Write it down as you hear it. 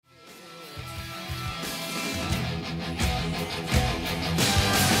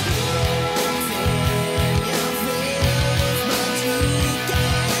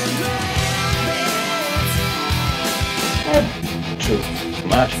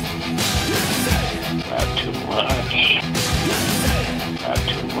much. Not too much. Not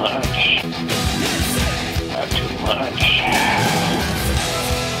too much. Not too much.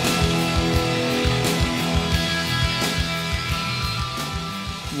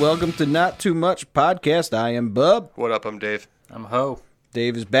 Welcome to Not Too Much Podcast. I am Bub. What up? I'm Dave. I'm Ho.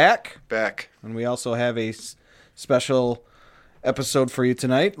 Dave is back. Back. And we also have a special episode for you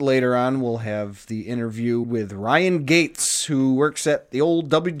tonight. Later on, we'll have the interview with Ryan Gates, who works at the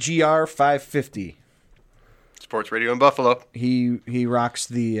old WGR 550. Sports radio in Buffalo. He rocks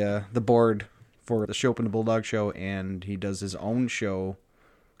the board for the Chopin the Bulldog show, and he does his own show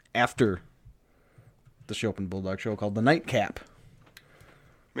after the Chopin Bulldog show called The Nightcap.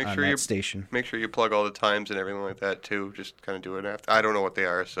 Make on sure that you station. Make sure you plug all the times and everything like that too. Just kind of do it after. I don't know what they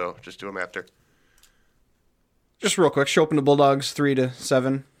are, so just do them after. Just real quick, Chopin the Bulldogs 3 to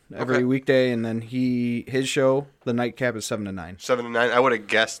 7 every Okay. weekday, and then his show, The Nightcap, is 7 to 9. 7 to 9. I would have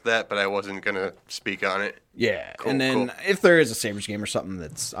guessed that, but I wasn't gonna speak on it. Yeah, Cool, and then cool. if there is a Sabres game or something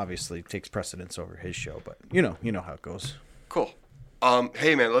that's obviously takes precedence over his show, but you know how it goes. Cool.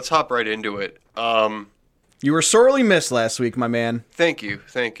 Hey man, let's hop right into it. You were sorely missed last week, my man. Thank you.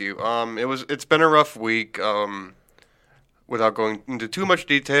 It's been a rough week. Without going into too much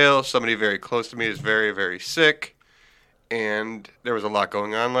detail, somebody very close to me is very, very sick, and there was a lot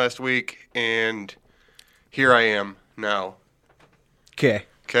going on last week, and here I am now. Okay.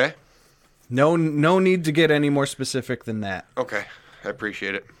 Okay? No need to get any more specific than that. Okay. I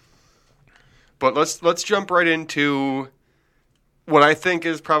appreciate it. But let's jump right into what I think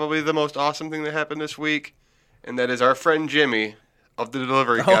is probably the most awesome thing that happened this week, and that is our friend Jimmy of the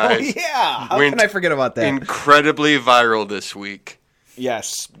Delivery Guys. Oh yeah, how went can I forget about that? Incredibly viral this week.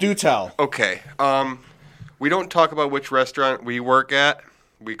 Yes, do tell. Okay. We don't talk about which restaurant we work at.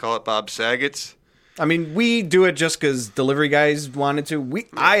 We call it Bob Saget's. I mean, we do it just because Delivery Guys wanted to.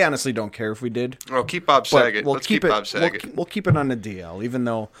 I honestly don't care if we did. Oh, keep Bob But Saget. we'll Let's keep Bob Saget. We'll keep it on the DL, even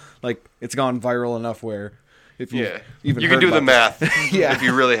though it's gone viral enough where if you even you heard can do the about math Yeah. if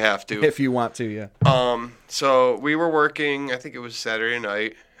you really have to. if you want to, yeah. So we were working, I think it was Saturday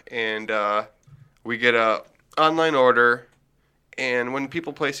night, and we get a online order, and when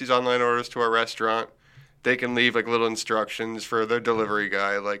people place these online orders to our restaurant, they can leave like little instructions for their delivery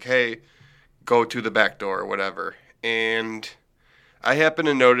guy, like, hey, go to the back door or whatever. And I happened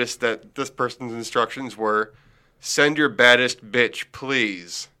to notice that this person's instructions were, send your baddest bitch,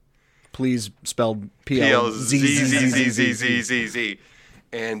 please. Please spelled P-L-Z-Z-Z-Z-Z-Z.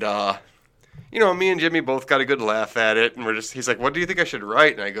 And, me and Jimmy both got a good laugh at it. And he's like, what do you think I should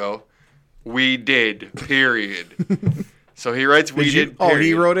write? And I go, we did, period. So he writes, we did, period. Oh,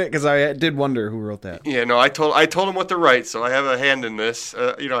 he wrote it? Because I did wonder who wrote that. Yeah, no, I told him what to write. So I have a hand in this.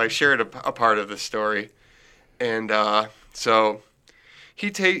 I shared a part of the story. And, so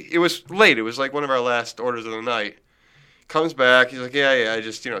it was late. It was like one of our last orders of the night. Comes back, he's like, yeah, I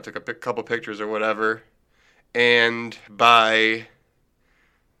just, took a couple pictures or whatever. And by,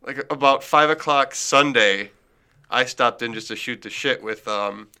 about 5 o'clock Sunday, I stopped in just to shoot the shit with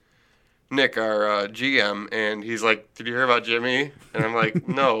Nick, our GM, and he's like, did you hear about Jimmy? And I'm like,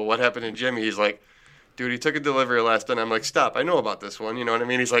 no, what happened to Jimmy? He's like, dude, he took a delivery last night. I'm like, stop, I know about this one, you know what I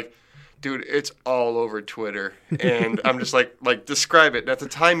mean? He's like, dude, it's all over Twitter. And I'm just like, describe it. And at the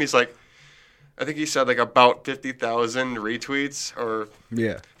time, he's like, I think he said about 50,000 retweets or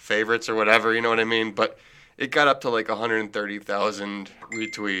favorites or whatever, you know what I mean? But it got up to 130,000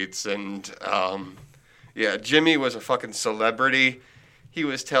 retweets. And Jimmy was a fucking celebrity. He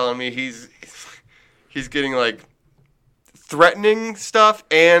was telling me he's getting threatening stuff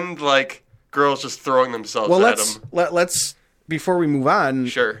and girls just throwing themselves at him. Let's before we move on.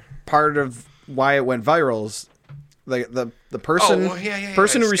 Sure. Part of why it went viral is the person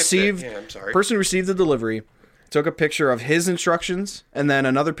person who received person who received the delivery took a picture of his instructions and then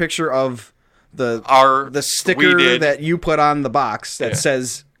another picture of the sticker that you put on the box that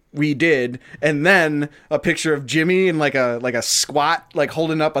says we did, and then a picture of Jimmy in a squat,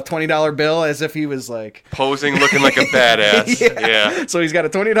 holding up a $20 bill as if he was posing, looking like a badass. Yeah. So he's got a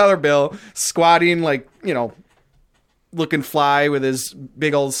 $20 bill, squatting, looking fly with his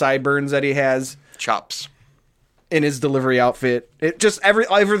big old sideburns that he has. Chops. In his delivery outfit. It just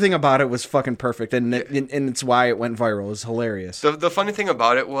everything about it was fucking perfect, and it's why it went viral. It was hilarious. The funny thing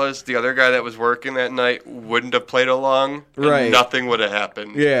about it was the other guy that was working that night wouldn't have played along, and right? Nothing would have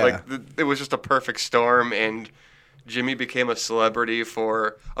happened. Yeah, it was just a perfect storm, and Jimmy became a celebrity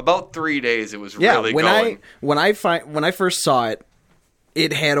for about 3 days. It was really going. When I first saw it,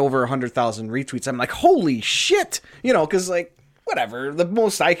 it had over 100,000 retweets. I'm like, holy shit, because whatever. The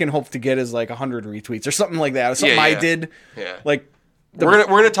most I can hope to get is 100 retweets or something like that. Something I did we're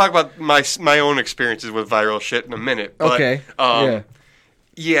gonna talk about my own experiences with viral shit in a minute. But, okay.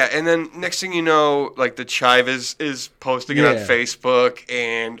 Yeah, and then next thing you know, like the Chive is posting it on Facebook,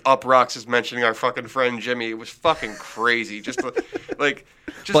 and Uprocks is mentioning our fucking friend Jimmy. It was fucking crazy. Just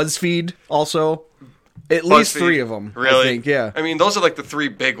BuzzFeed also. At least 3 of them. Really? I think, yeah. I mean, those are like the 3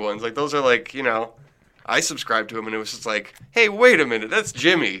 big ones. Like those are like, you know, I subscribed to him, and it was just like, hey, wait a minute, that's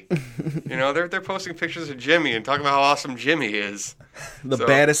Jimmy. You know, they're posting pictures of Jimmy and talking about how awesome Jimmy is. The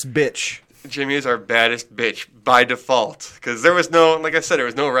baddest bitch. Jimmy is our baddest bitch by default, because there was no, like I said, there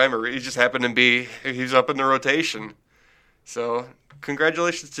was no rhyme or reason. He just happened to be, he's up in the rotation. So,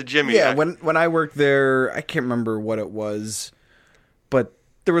 congratulations to Jimmy. Yeah, when I worked there, I can't remember what it was, but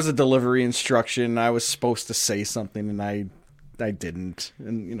there was a delivery instruction. I was supposed to say something, and I didn't,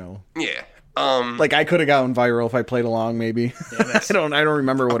 and you know. Yeah. Like I could have gotten viral if I played along, maybe. Yeah, I don't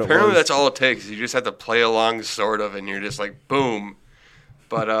remember what it was. Apparently, that's all it takes. You just have to play along, sort of, and you're just like, boom.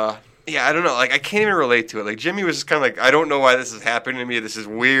 But yeah, I don't know. Like I can't even relate to it. Like Jimmy was just kind of like, I don't know why this is happening to me. This is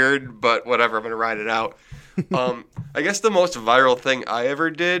weird, but whatever. I'm gonna ride it out. I guess the most viral thing I ever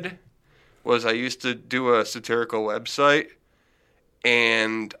did was I used to do a satirical website,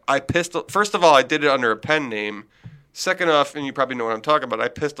 and first of all, I did it under a pen name. Second off, and you probably know what I'm talking about, I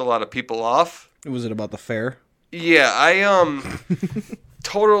pissed a lot of people off. Was it about the fair? Yeah, I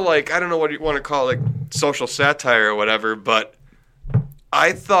total, like, I don't know what you want to call it, like social satire or whatever, but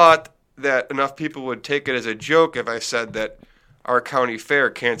I thought that enough people would take it as a joke if I said that our county fair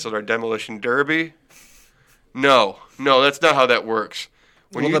canceled our demolition derby. No, that's not how that works.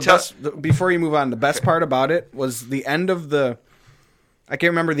 Before you move on, the best part about it was the end of the, I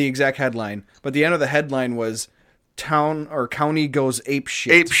can't remember the exact headline, but the end of the headline was, town or county goes ape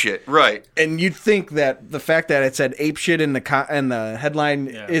shit. Ape shit, right. And you'd think that the fact that it said ape shit in the headline,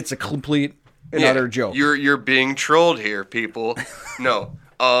 it's a complete and utter joke. You're being trolled here, people. No.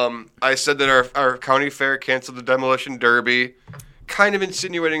 I said that our county fair canceled the demolition derby, kind of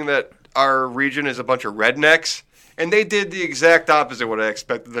insinuating that our region is a bunch of rednecks, and they did the exact opposite of what I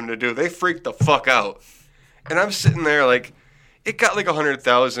expected them to do. They freaked the fuck out. And I'm sitting there like, it got like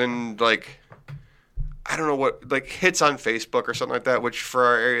 100,000, like, I don't know what, like, hits on Facebook or something like that, which for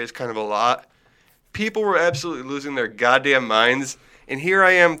our area is kind of a lot. People were absolutely losing their goddamn minds. And here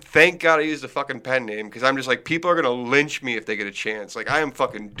I am, thank God I used a fucking pen name, because I'm just like, people are going to lynch me if they get a chance. Like, I am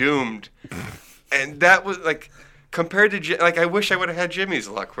fucking doomed. And that was, like, compared to, like, I wish I would have had Jimmy's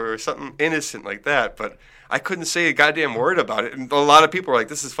luck or something innocent like that, but I couldn't say a goddamn word about it. And a lot of people were like,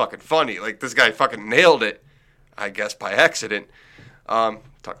 this is fucking funny. Like, this guy fucking nailed it, I guess, by accident. Talking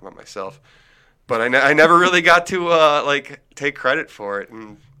about myself. But I never really got to, like, take credit for it.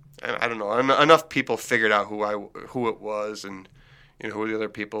 And I don't know, enough people figured out who it was, and you know who the other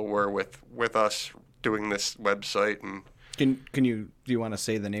people were with us doing this website. And do you want to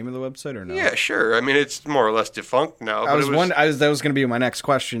say the name of the website or no? Yeah, sure. I mean, it's more or less defunct now. That was going to be my next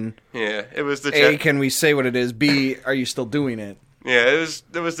question. Yeah, it was the A, can we say what it is? B, are you still doing it? Yeah, it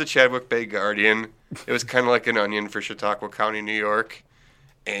was the Chadwick Bay Guardian. It was kind of like an onion for Chautauqua County, New York.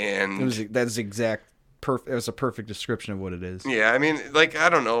 And it was a perfect description of what it is. Yeah, I mean, like, I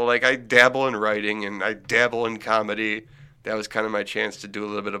don't know, like, I dabble in writing and I dabble in comedy. That was kind of my chance to do a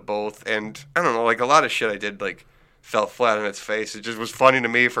little bit of both. And I don't know, like, a lot of shit I did, like, fell flat on its face. It just was funny to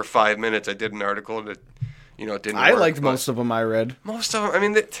me for 5 minutes. I did an article and it didn't work. I liked most of them I read. Most of them, I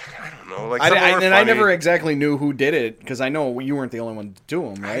mean, I don't know. Like, I never exactly knew who did it, because I know you weren't the only one to do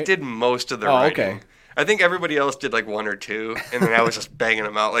them, right? I did most of the writing. Okay. I think everybody else did like 1 or 2, and then I was just banging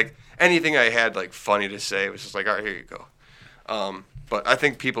them out. Like, anything I had, like, funny to say was just like, all right, here you go. But I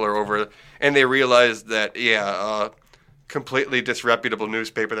think people are over, and they realize that, completely disreputable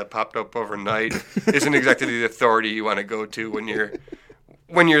newspaper that popped up overnight isn't exactly the authority you want to go to when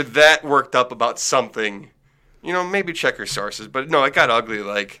you're that worked up about something. You know, maybe check your sources. But no, it got ugly.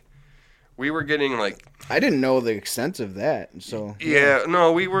 Like, we were getting, like, I didn't know the extent of that. So yeah,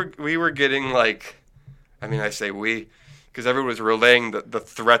 no, we were getting, like, I mean, I say we, because everyone was relaying the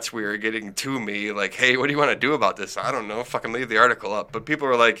threats we were getting to me. Like, hey, what do you want to do about this? I don't know. Fucking leave the article up. But people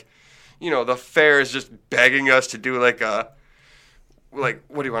were like, the fair is just begging us to do, like, what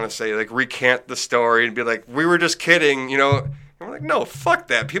do you want to say? Like, recant the story and be like, we were just kidding, And we're like, no, fuck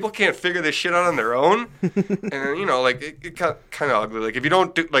that. People can't figure this shit out on their own. And then, like, it got kind of ugly. Like, if you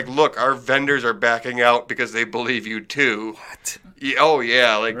don't do, like, look, our vendors are backing out because they believe you too. What? Yeah, oh,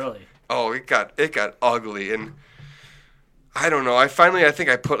 yeah. Like, really? Oh, it got ugly, and I don't know. I think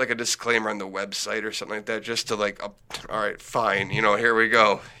I put, like, a disclaimer on the website or something like that, just to, like, all right, fine, here we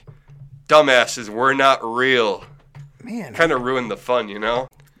go. Dumbasses, we're not real. Man, kind of ruined the fun,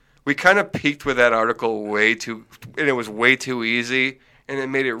 We kind of peaked with that article and it was way too easy, and it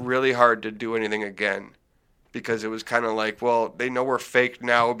made it really hard to do anything again, because it was kind of like, well, they know we're fake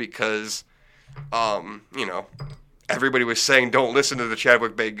now because, you know, everybody was saying don't listen to the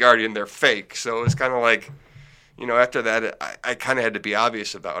Chadwick Bay Guardian, they're fake. So it was kind of like, you know, after that, I kind of had to be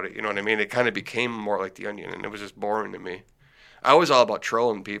obvious about it. You know what I mean? It kind of became more like The Onion, and it was just boring to me. I was all about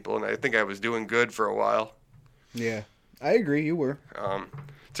trolling people, and I think I was doing good for a while. Yeah, I agree. You were.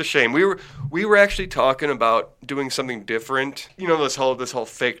 It's a shame. We were actually talking about doing something different. You know, this whole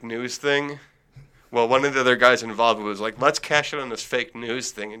fake news thing. Well, one of the other guys involved was like, let's cash in on this fake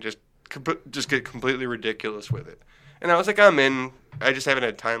news thing and just get completely ridiculous with it. And I was like, I'm in. I just haven't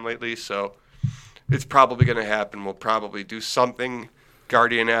had time lately, so it's probably going to happen. We'll probably do something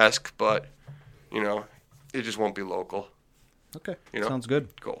Guardian-esque, but, you know, it just won't be local. Okay. You know? Sounds good.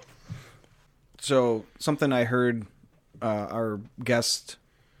 Cool. So something I heard our guest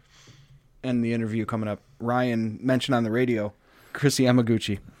in the interview coming up, Ryan, mentioned on the radio, Chrissy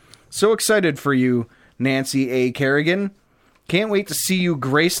Yamaguchi. So excited for you, Nancy A. Kerrigan. Can't wait to see you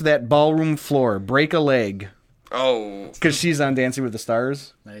grace that ballroom floor. Break a leg. Oh. Because she's on Dancing with the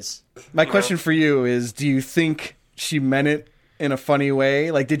Stars. Nice. My question for you is, do you think she meant it in a funny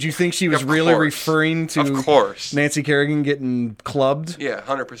way? Like, did you think she was really referring to Nancy Kerrigan getting clubbed? Yeah,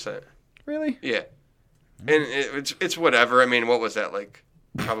 100%. Really? Yeah. And it's whatever. I mean, what was that, like,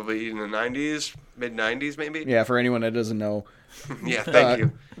 probably in the 90s? Mid-90s, maybe? Yeah, for anyone that doesn't know. Yeah, thank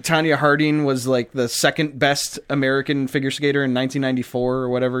you. Tonya Harding was, like, the second best American figure skater in 1994 or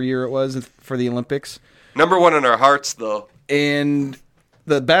whatever year it was for the Olympics. Number one in our hearts, though. And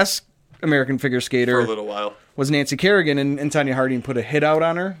the best American figure skater for a little while was Nancy Kerrigan, and Tonya Harding put a hit out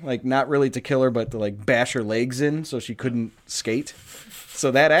on her, like, not really to kill her, but to, like, bash her legs in so she couldn't skate. So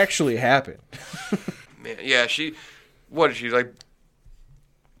that actually happened. Man, yeah, what did she, like,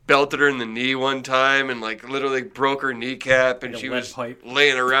 belted her in the knee one time and, like, literally broke her kneecap, and she was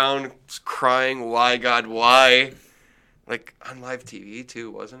laying around crying, why, God, why? Like, on live TV,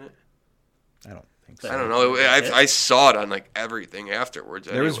 too, wasn't it? I don't think so. I don't know. I saw it on, like, everything afterwards.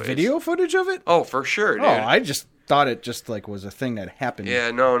 There was video footage of it? Oh, for sure, dude. Oh, I just thought it just, like, was a thing that happened.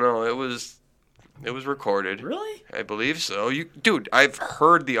 Yeah, no, it was recorded. Really? I believe so. Dude, I've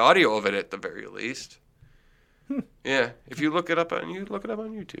heard the audio of it at the very least. Yeah, if you look it up on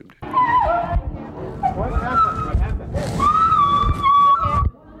YouTube. What happened?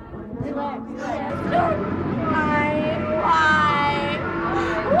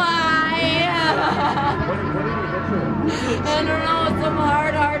 Why? I don't know, some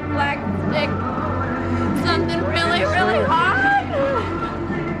hard black stick. Something really, really hard.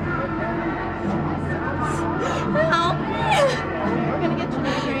 Help me. We're gonna get you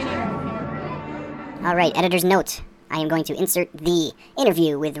next radio. All right, editor's note. I am going to insert the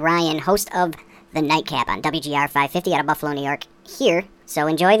interview with Ryan, host of The Nightcap on WGR 550 out of Buffalo, New York, here. So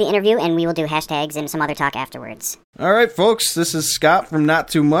enjoy the interview, and we will do hashtags and some other talk afterwards. All right, folks, this is Scott from Not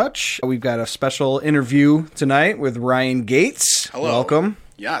Too Much. We've got a special interview tonight with Ryan Gates. Hello. Welcome.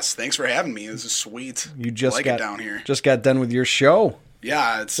 Yes, thanks for having me. This is sweet. You just like got it down here. Just got done with your show.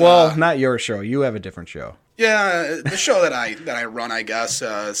 Yeah, it's not your show. You have a different show. Yeah, the show that I run, I guess.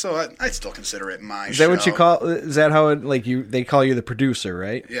 So I still consider it my show. Is that what you call? Is that how it they call you the producer,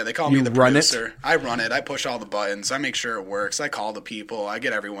 right? Yeah, they call me the producer. I run it. I push all the buttons. I make sure it works. I call the people. I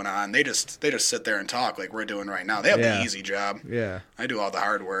get everyone on. They just sit there and talk like we're doing right now. They have the easy job. Yeah. I do all the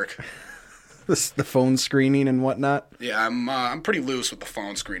hard work. The phone screening and whatnot. Yeah, I'm pretty loose with the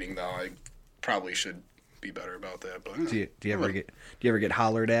phone screening though. I probably should be better about that. But do you ever get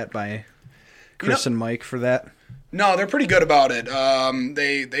hollered at by Chris and Mike for that? No, they're pretty good about it.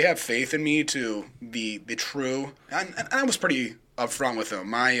 They have faith in me to be true, and I was pretty upfront with them.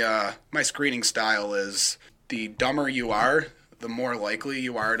 My screening style is the dumber you are, the more likely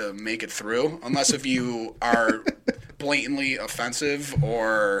you are to make it through, unless if you are blatantly offensive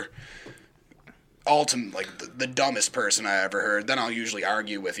or ultimate, like the dumbest person I ever heard. Then I'll usually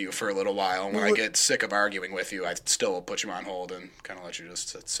argue with you for a little while. And when I get sick of arguing with you, I still will put you on hold and kind of let you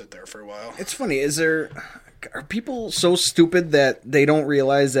just sit there for a while. It's funny. Are people so stupid that they don't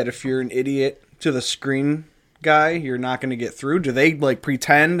realize that if you're an idiot to the screen guy, you're not going to get through? Do they like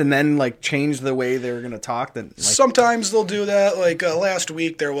pretend and then like change the way they're going to talk? Sometimes they'll do that. Like last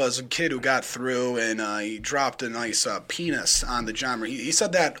week, there was a kid who got through and he dropped a nice penis on the genre. He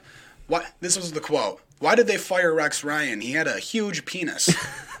said that. What? This was the quote. Why did they fire Rex Ryan? He had a huge penis.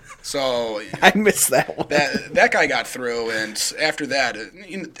 So I missed that one. That guy got through, and after that,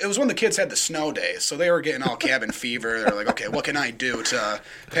 it was when the kids had the snow days, so they were getting all cabin fever. They're like, okay, what can I do to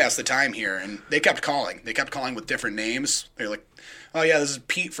pass the time here? And they kept calling. They kept calling with different names. They're like, oh yeah, this is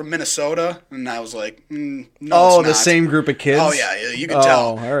Pete from Minnesota, and I was like, no, oh, it's the not. same group of kids. Oh yeah, you could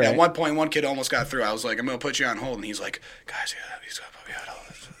tell. All right. At one point, one kid almost got through. I was like, I'm gonna put you on hold, and he's like, guys,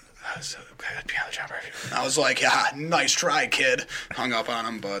 I was like, yeah, nice try, kid. Hung up on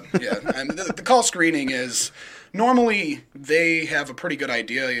him, but yeah. And the call screening is normally they have a pretty good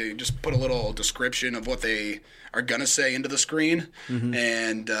idea. You just put a little description of what they are gonna say into the screen,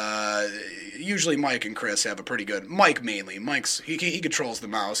 and usually Mike and Chris have a pretty good. Mike mainly. He controls the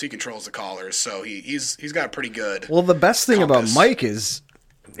mouse. He controls the callers, so he's got a pretty good. Well, the best thing compass. about Mike is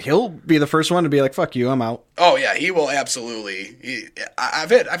he'll be the first one to be like, "Fuck you, I'm out." Oh yeah, he will absolutely. I've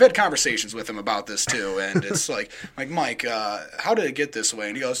had conversations with him about this too, and it's like Mike, how did it get this way?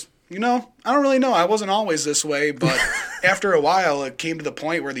 And he goes, I don't really know. I wasn't always this way, but after a while, it came to the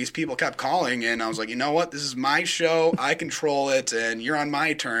point where these people kept calling, and I was like, you know what? This is my show. I control it, and you're on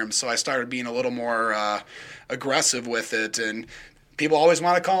my terms. So I started being a little more aggressive with it, and people always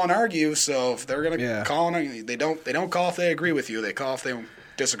want to call and argue. So if they're gonna call and they don't call if they agree with you. They call if they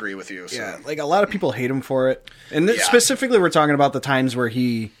disagree with you. So. Yeah, like a lot of people hate him for it, and specifically, we're talking about the times where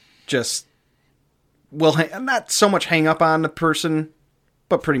he just will not so much hang up on the person.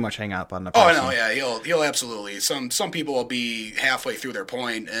 But pretty much hang up on the person. Oh no, yeah, he'll absolutely. Some people will be halfway through their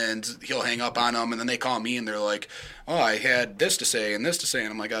point and he'll hang up on them, and then they call me and they're like, "Oh, I had this to say and this to say," and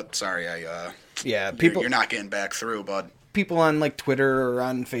I'm like, "Oh, sorry, you're not getting back through, bud." People on like Twitter or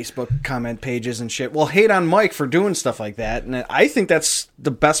on Facebook comment pages and shit will hate on Mike for doing stuff like that, and I think that's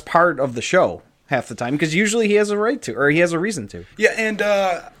the best part of the show half the time because usually he has a right to, or he has a reason to. Yeah, and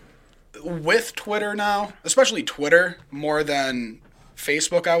with Twitter now, especially Twitter more than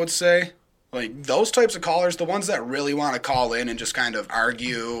Facebook, I would say, like those types of callers, the ones that really want to call in and just kind of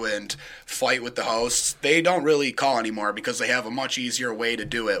argue and fight with the hosts, they don't really call anymore because they have a much easier way to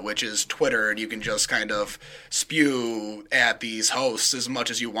do it, which is Twitter, and you can just kind of spew at these hosts as much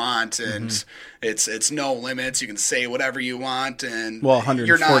as you want, and it's no limits. You can say whatever you want, and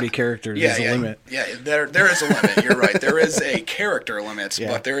 140 characters is a limit. Yeah, there is a limit. You're right. There is a character limit,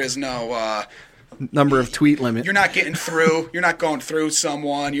 but there is no number of tweet limit. You're not getting through. You're not going through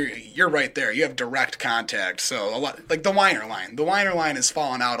someone. You're right there. You have direct contact. So a lot, like the whiner line. The whiner line has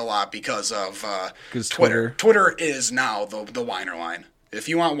fallen out a lot because of Twitter. Twitter is now the whiner line. If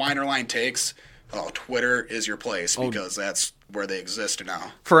you want whiner line takes, Twitter is your place because that's where they exist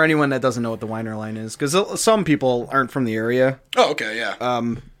now. For anyone that doesn't know what the whiner line is, because some people aren't from the area. Oh, okay, yeah.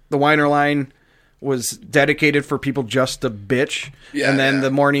 The whiner line was dedicated for people just to bitch, and then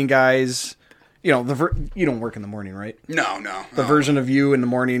the morning guys. You don't work in the morning, right? No. The version of you in the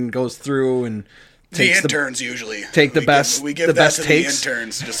morning goes through and takes the interns usually take the best. We give the that best to takes. the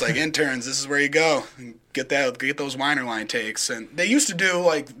interns, just like interns. This is where you go. Get those whiner line takes, and they used to do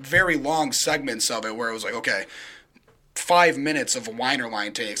like very long segments of it where it was like, okay, 5 minutes of whiner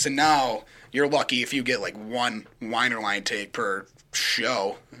line takes, and now you're lucky if you get like one whiner line take per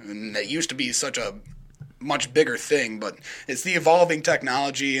show, and that used to be such a much bigger thing, but it's the evolving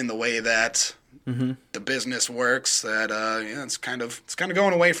technology and the way that the business works that it's kind of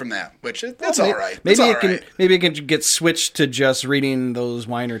going away from that, which it's all right. Maybe it can get switched to just reading those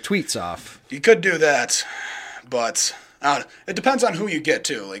whiner tweets off. You could do that, but it depends on who you get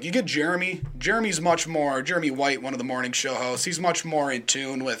too. Like you get Jeremy. Jeremy White, one of the morning show hosts. He's much more in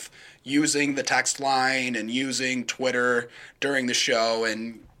tune with using the text line and using Twitter during the show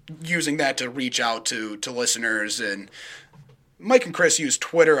and using that to reach out to listeners. And Mike and Chris use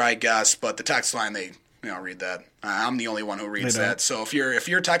Twitter, I guess, but the text line, they read that. I'm the only one who reads that. So if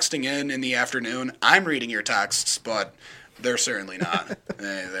you're texting in the afternoon, I'm reading your texts, but they're certainly not.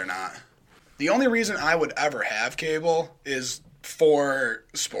 They're not. The only reason I would ever have cable is for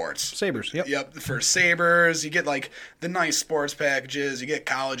sports. Sabres, yep. Yep, for Sabres. You get like the nice sports packages, you get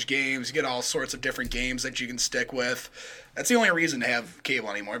college games, you get all sorts of different games that you can stick with. That's the only reason to have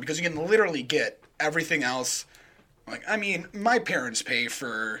cable anymore, because you can literally get everything else. Like, I mean, my parents pay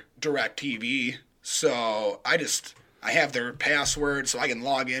for DirecTV, so I have their password so I can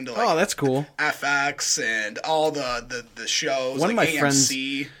log into that's cool. FX and all the shows. One like of my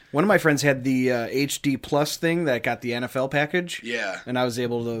AMC. One of my friends had the HD Plus thing that got the NFL package. Yeah. And I was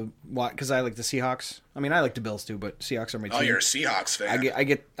able to watch, because I like the Seahawks. I mean, I like the Bills too, but Seahawks are my team. Oh, you're a Seahawks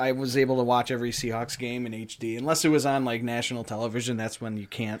fan. I was able to watch every Seahawks game in HD, unless it was on like national television. That's when you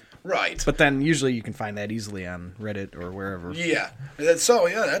can't. Right. But then usually you can find that easily on Reddit or wherever. Yeah. So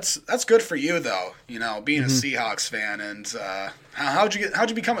that's good for you though. You know, being a Seahawks fan. And how'd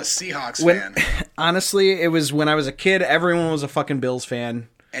you become a Seahawks fan? Honestly, it was when I was a kid. Everyone was a fucking Bills fan.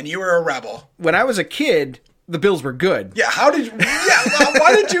 And you were a rebel. When I was a kid, the Bills were good. Yeah,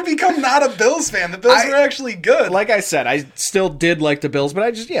 why did you become not a Bills fan? The Bills were actually good. Like I said, I still did like the Bills, but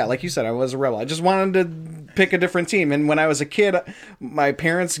like you said, I was a rebel. I just wanted to pick a different team. And when I was a kid, my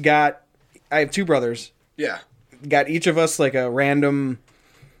parents I have two brothers. Yeah. Got each of us like a random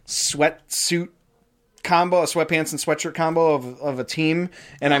sweatsuit combo, a sweatpants and sweatshirt combo of a team,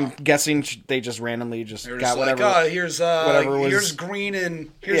 and I'm guessing they just randomly got whatever. Like, here's green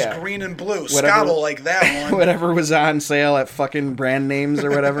and green and blue. Scott will like that one. Whatever was on sale at fucking brand names or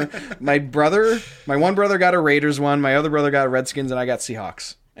whatever. My one brother got a Raiders one, my other brother got a Redskins, and I got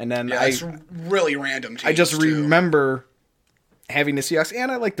Seahawks. And then it's really random teams. I just remember having the Seahawks,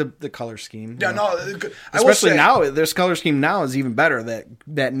 and I like the color scheme. Yeah, especially now, their color scheme now is even better.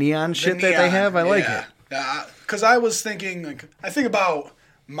 That neon shit that they have, I like it. Because I was thinking, I think about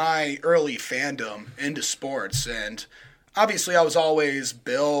my early fandom into sports, and obviously I was always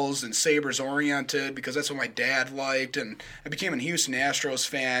Bills and Sabres oriented because that's what my dad liked, and I became a Houston Astros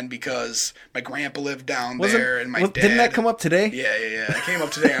fan because my grandpa lived down there, and my dad. Didn't that come up today? Yeah. It came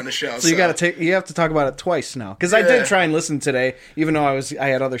up today on the show. So you have to talk about it twice now, because I did try and listen today, even though I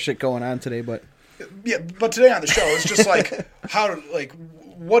had other shit going on today, but. Yeah, but today on the show it's just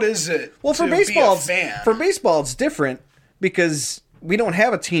what is it? Well, for baseball, it's different because we don't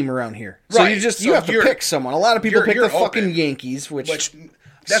have a team around here. So you have to pick someone. A lot of people pick the fucking Yankees, which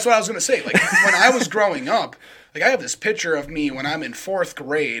that's what I was going to say. Like when I was growing up, like I have this picture of me when I'm in 4th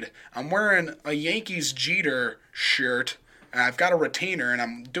grade. I'm wearing a Yankees Jeter shirt. And I've got a retainer, and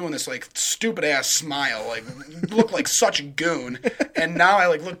I'm doing this like stupid ass smile, like look like such a goon. And now I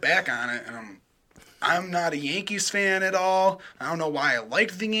look back on it, and I'm not a Yankees fan at all. I don't know why I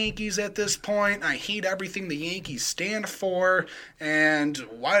like the Yankees at this point. I hate everything the Yankees stand for. And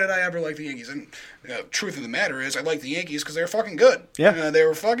why did I ever like the Yankees? And the truth of the matter is I like the Yankees because they were fucking good. Yeah. They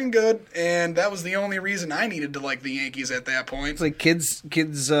were fucking good. And that was the only reason I needed to like the Yankees at that point. It's like kids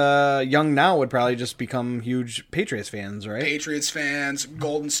young now would probably just become huge Patriots fans, right? Patriots fans,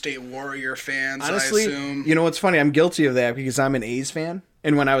 Golden State Warrior fans, honestly, I assume. You know what's funny? I'm guilty of that because I'm an A's fan.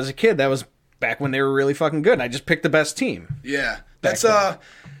 And when I was a kid, that was back when they were really fucking good. And I just picked the best team. Yeah. That's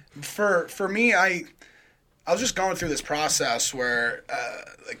for me, I was just going through this process where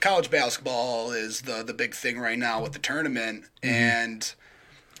college basketball is the big thing right now with the tournament. And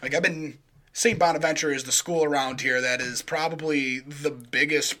I've been St. Bonaventure is the school around here that is probably the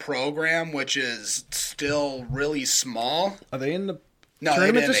biggest program, which is still really small. Are they in the No,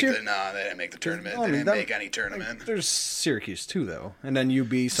 tournament they this year? They didn't make the tournament. They didn't make any tournament. There's Syracuse too, though, and then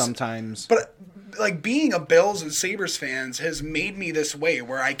UB sometimes. But being a Bills and Sabres fans has made me this way,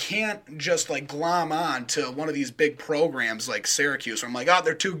 where I can't just glom on to one of these big programs like Syracuse, where I'm like, oh,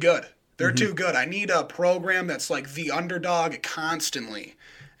 they're too good. They're too good. I need a program that's the underdog constantly.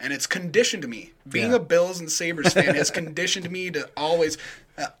 And it's conditioned me. Being a Bills and Sabres fan has conditioned me to always.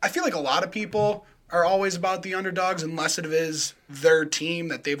 I feel like a lot of people are always about the underdogs unless it is their team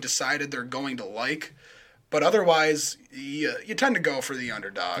that they've decided they're going to like. But otherwise, you tend to go for the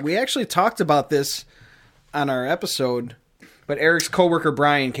underdog. We actually talked about this on our episode, but Eric's coworker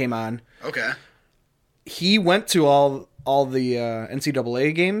Brian came on. Okay. He went to all the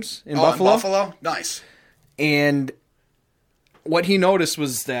NCAA games in Buffalo. In Buffalo? Nice. And what he noticed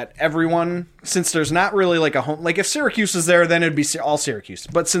was that everyone, since there's not really a home, if Syracuse is there, then it'd be all Syracuse.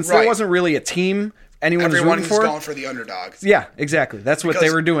 But since there wasn't really a team everyone's rooting for, going for the underdog. Yeah, exactly. That's what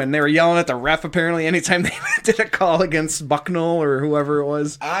they were doing. They were yelling at the ref apparently anytime they did a call against Bucknell or whoever it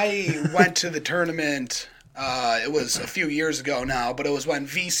was. I went to the tournament. It was a few years ago now, but it was when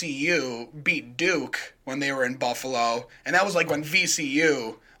VCU beat Duke when they were in Buffalo, and that was when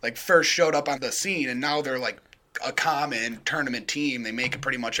VCU first showed up on the scene, and now they're a common tournament team. They make it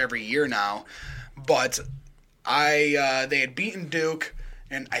pretty much every year now. But they had beaten Duke,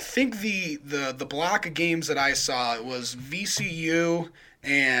 and I think the block of games that I saw, it was VCU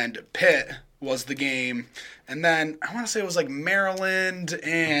and Pitt was the game. And then I want to say it was Maryland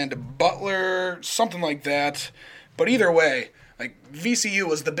and Butler, something like that. But either way, Like, VCU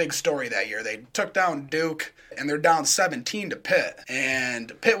was the big story that year. They took down Duke, and they're down 17 to Pitt.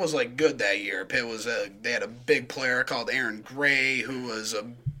 And Pitt was, like, good that year. Pitt was they had a big player called Aaron Gray, who was a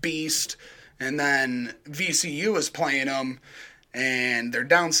beast. And then VCU was playing them, and they're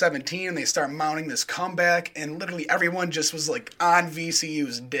down 17, and they start mounting this comeback, and literally everyone just was, like, on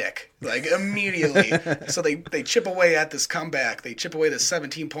VCU's dick, like, immediately. So they chip away at this comeback. They chip away this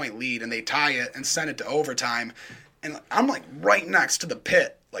 17-point lead, and they tie it and send it to overtime. And I'm, like, right next to the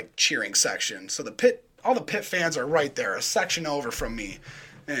Pitt, like, cheering section. So all the Pitt fans are right there, a section over from me.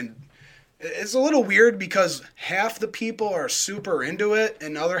 And it's a little weird because half the people are super into it,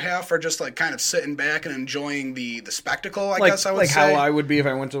 and the other half are just, like, kind of sitting back and enjoying the spectacle, I guess I would say. Like how I would be if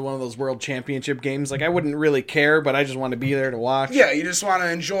I went to one of those World Championship games. Like, I wouldn't really care, but I just want to be there to watch. Yeah, you just want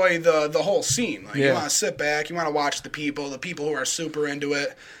to enjoy the whole scene. Like, you want to sit back, you want to watch the people who are super into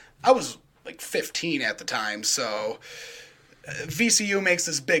it. I was, like, 15 at the time, so VCU makes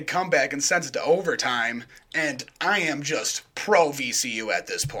this big comeback and sends it to overtime, and I am just pro VCU at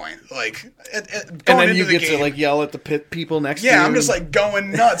this point. Like, and then you get to, like, yell at the Pitt people next to you. Yeah, I'm just, like,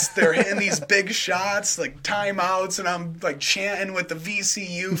 going nuts. They're hitting these big shots, like, timeouts, and I'm, like, chanting with the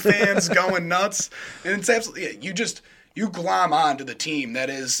VCU fans, going nuts. And it's absolutely, you glom on to the team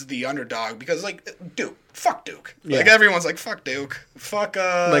that is the underdog because, like, Duke. Fuck Duke. Yeah. Like, everyone's like, fuck Duke. Fuck,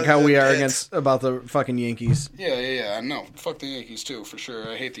 like how we are about the fucking Yankees. Yeah. No, fuck the Yankees, too, for sure.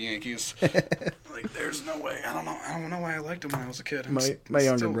 I hate the Yankees. Like, there's no way. I don't know why I liked them when I was a kid. My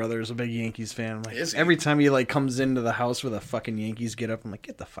younger brother is a big Yankees fan. Like, is he? Every time he, like, comes into the house with a fucking Yankees get up, I'm like,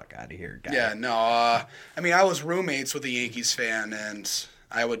 get the fuck out of here, guy. Yeah, no, I mean, I was roommates with a Yankees fan, and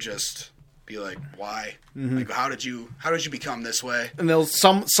I would just be like, why? Mm-hmm. Like, how did you become this way? And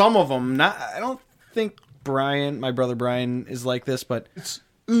some of them, I don't think my brother Brian is like this, but it's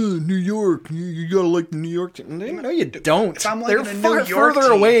New York. You gotta like the New York team. No, you don't. If I'm they're far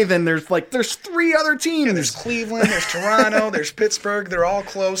further away than there's three other teams. Yeah, there's Cleveland, there's Toronto, there's Pittsburgh. They're all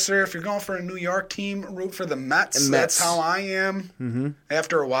closer. If you're going for a New York team, root for the Mets. That's how I am. Mm-hmm.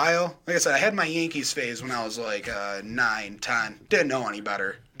 After a while, like I said, I had my Yankees phase when I was like 9, 10. Didn't know any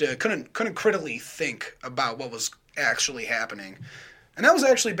better. Couldn't critically think about what was actually happening. And that was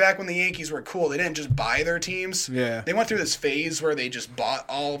actually back when the Yankees were cool. They didn't just buy their teams. Yeah. They went through this phase where they just bought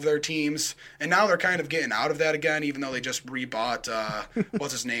all of their teams. And now they're kind of getting out of that again, even though they just rebought,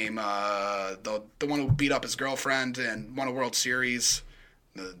 what's his name? The one who beat up his girlfriend and won a World Series.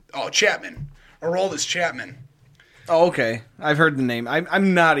 Chapman. Aroldis Chapman. Oh, okay. I've heard the name.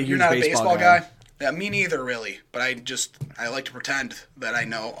 I'm not a huge baseball guy. Yeah, me neither, really. But I like to pretend that I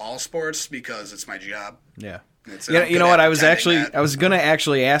know all sports because it's my job. Yeah. You know what? I was going to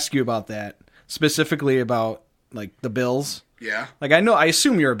actually ask you about that, specifically about, like, the Bills. Yeah. Like, I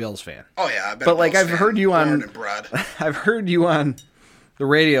assume you're a Bills fan. Oh yeah, I've been. But like, I've heard you on the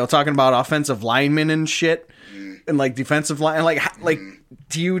radio talking about offensive linemen and shit, and like defensive line, and like,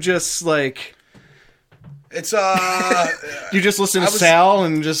 do you just like? It's you just listen to Sal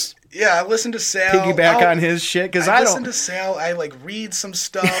and just. Yeah, I listen to Sal. Piggyback on his shit because I listen to Sal. I like read some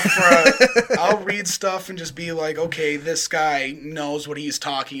stuff. I'll read stuff and just be like, okay, this guy knows what he's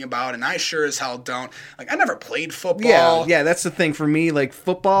talking about, and I sure as hell don't. Like, I never played football. Yeah, that's the thing for me. Like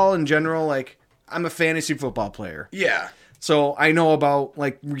football in general, like I'm a fantasy football player. Yeah. So I know about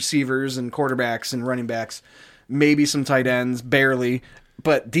like receivers and quarterbacks and running backs, maybe some tight ends, barely,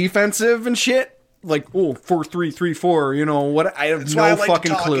 but defensive and shit. Like 4-3-3-4, you know what? I have no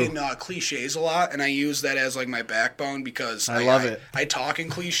fucking clue. I like to talk in cliches a lot, and I use that as like my backbone because I love it. I talk in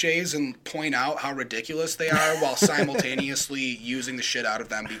cliches and point out how ridiculous they are while simultaneously using the shit out of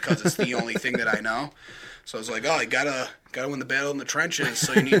them because it's the only thing that I know. So I was like, you gotta win the battle in the trenches.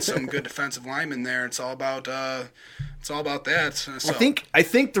 So you need some good defensive linemen there. It's all about that. So. I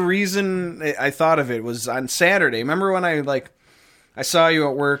think the reason I thought of it was on Saturday. Remember when I saw you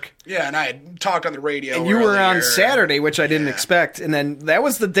at work. Yeah, and I had talked on the radio. And you were on Saturday, which I didn't expect. And then that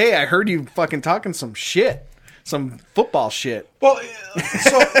was the day I heard you fucking talking some shit. Some football shit. Well,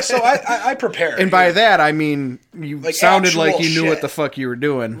 so I prepared. And by that, I mean, you like sounded like you knew what the fuck you were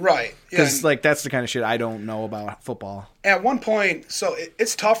doing. Right. Because, like, that's the kind of shit I don't know about football. At one point, so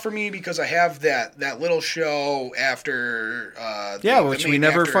it's tough for me because I have that little show after... which we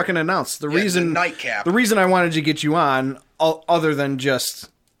never fucking announced. The Nightcap. The reason I wanted to get you on, other than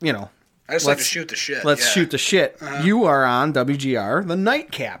just, you know... I just like to shoot the shit. Let's shoot the shit. Uh-huh. You are on WGR, the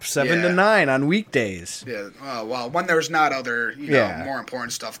Nightcap, 7 to 9 on weekdays. Yeah, well, when there's not other, more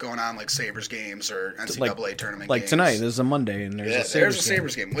important stuff going on, like Sabres games or NCAA tournament games. Like tonight, this is a Monday, and there's a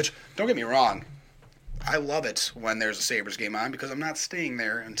Sabres game. Which, don't get me wrong, I love it when there's a Sabres game on because I'm not staying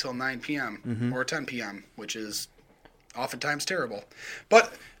there until 9 p.m. Or 10 p.m., which is oftentimes terrible.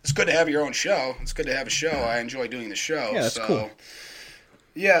 But it's good to have your own show. It's good to have a show. I enjoy doing the show. Yeah, that's cool.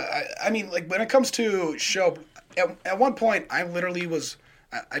 Yeah, I mean, like, when it comes to show, at one point, I literally was,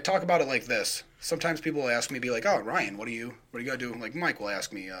 I talk about it like this. Sometimes people will ask me, be like, oh, Ryan, what do you gotta do? Like, Mike will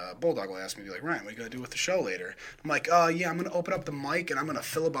ask me, Bulldog will ask me, be like, Ryan, what are you gonna do with the show later? I'm like, yeah, I'm gonna open up the mic and I'm gonna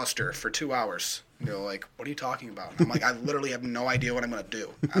filibuster for 2 hours. And they're like, what are you talking about? And I'm like, I literally have no idea what I'm gonna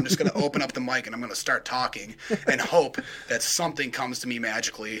do. I'm just gonna open up the mic and I'm gonna start talking and hope that something comes to me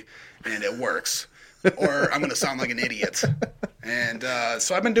magically and it works. Or I'm going to sound like an idiot. And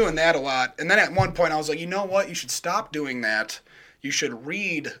so I've been doing that a lot. And then at one point I was like, you know what? You should stop doing that. You should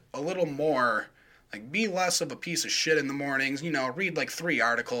read a little more. Like, be less of a piece of shit in the mornings. You know, read like 3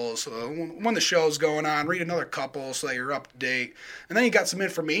 articles. When the show's going on, read another couple so that you're up to date. And then you got some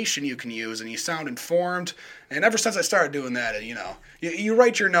information you can use and you sound informed. And ever since I started doing that, you know, you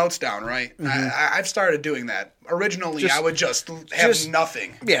write your notes down, right? Mm-hmm. I've started doing that. Originally, I would just have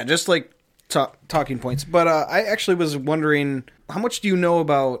nothing. Yeah, just like talking points. But I actually was wondering, how much do you know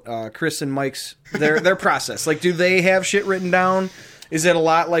about Chris and Mike's, their process? Like, do they have shit written down? Is it a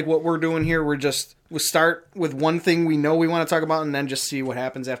lot like what we're doing here? We'll start with one thing we know we want to talk about and then just see what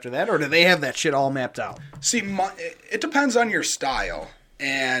happens after that? Or do they have that shit all mapped out? See, it depends on your style.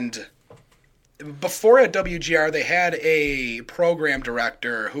 And before at WGR, they had a program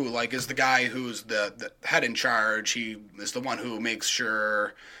director who, like, is the guy who's the head in charge. He is the one who makes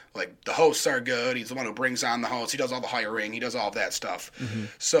sure, like, the hosts are good. He's the one who brings on the hosts. He does all the hiring. He does all of that stuff. Mm-hmm.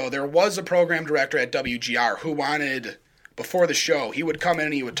 So there was a program director at WGR who wanted, before the show, he would come in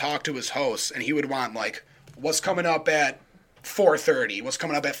and he would talk to his hosts, and he would want, like, what's coming up at 4:30, what's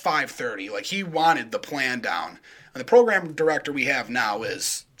coming up at 5:30. Like, he wanted the plan down. And the program director we have now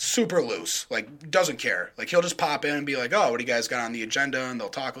is super loose, like, doesn't care. Like, he'll just pop in and be like, oh, what do you guys got on the agenda? And they'll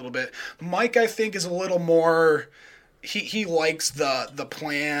talk a little bit. Mike, I think, is a little more, he likes the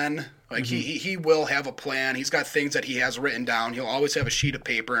plan. Like, mm-hmm. he will have a plan. He's got things that he has written down. He'll always have a sheet of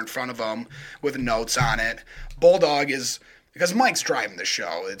paper in front of him with notes on it. Bulldog is, because Mike's driving the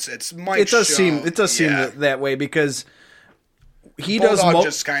show. It's Mike's show. It does seem that way, because he does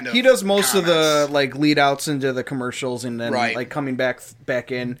most of the, like, lead outs into the commercials and then like coming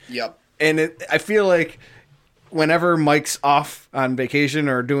back in. Yep. And I feel like whenever Mike's off on vacation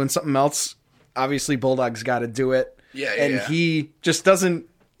or doing something else, obviously Bulldog's got to do it. He just doesn't.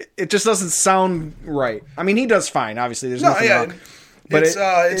 It just doesn't sound right. I mean, he does fine. Obviously, there's nothing wrong. But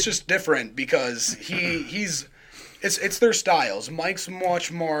it's just different because he's. It's their styles. Mike's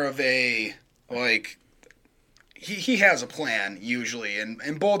much more of a, like, he has a plan usually,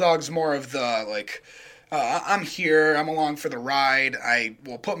 and Bulldog's more of the, like, I'm here, I'm along for the ride. I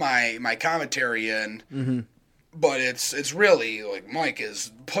will put my commentary in, mm-hmm. but it's really like Mike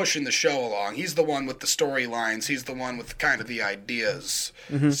is pushing the show along. He's the one with the storylines. He's the one with kind of the ideas.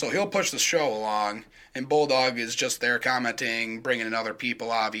 Mm-hmm. So he'll push the show along, and Bulldog is just there commenting, bringing in other people,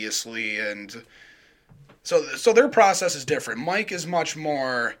 obviously, and. So their process is different. Mike is much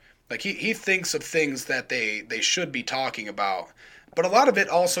more, like, he thinks of things that they should be talking about. But a lot of it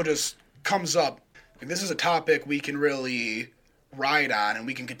also just comes up. Like, this is a topic we can really ride on and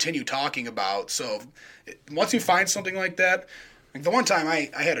we can continue talking about. So once you find something like that, like the one time I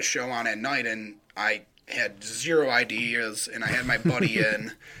had a show on at night and I had 0 ideas and I had my buddy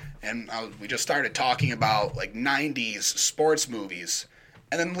in and we just started talking about, like, 90s sports movies.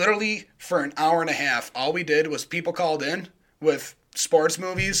 And then literally for an hour and a half, all we did was people called in with sports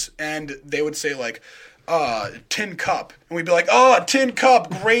movies, and they would say, like, Tin Cup. And we'd be like, oh, Tin Cup,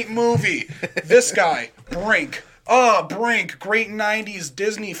 great movie. This guy, Brink. Oh, Brink, great 90s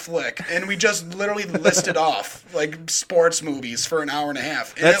Disney flick. And we just literally listed off, like, sports movies for an hour and a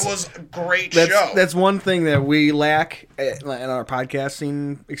half. And it was a great show. That's one thing that we lack in our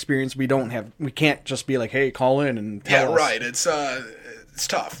podcasting experience. We can't just be like, hey, call in and tell us. Yeah, right. It's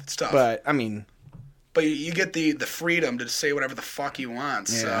tough. But, I mean. But you get the freedom to say whatever the fuck you want.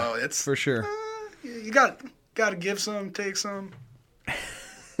 Yeah, so it's. For sure. You got to give some, take some.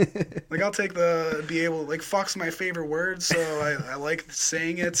 Like, I'll take fuck's my favorite word. So I like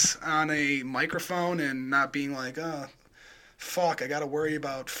saying it on a microphone and not being like, oh, fuck, I got to worry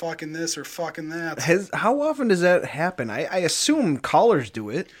about fucking this or fucking that. How often does that happen? I assume callers do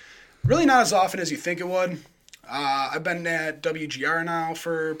it. Really not as often as you think it would. I've been at WGR now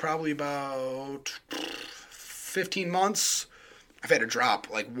for probably about 15 months. I've had to drop,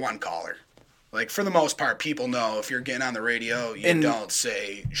 like, one caller. Like, for the most part, people know if you're getting on the radio, don't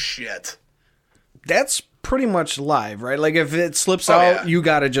say shit. That's pretty much live, right? Like, if it slips out, you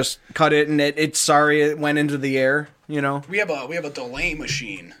got to just cut it, and it's sorry it went into the air. you know. We have a delay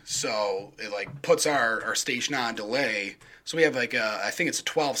machine, so it like puts our station on delay. So we have like I think it's a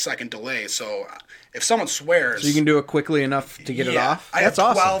 12-second delay. So if someone swears, so you can do it quickly enough to get it off. I have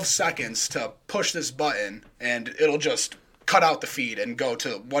That's 12 awesome. seconds to push this button, and it'll just cut out the feed and go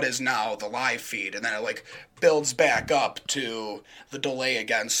to what is now the live feed, and then it like builds back up to the delay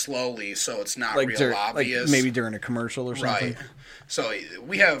again slowly, so it's not Like real obvious. Like maybe during a commercial or something. Right. So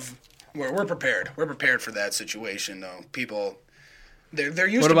we're prepared. We're prepared for that situation, though. People, there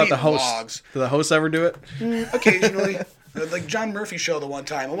used What to about be the host? vlogs. Do the hosts ever do it? Occasionally. Like John Murphy show the one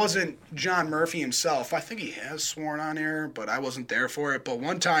time. It wasn't John Murphy himself. I think he has sworn on air, but I wasn't there for it. But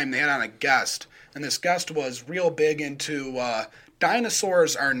one time they had on a guest, and this guest was real big into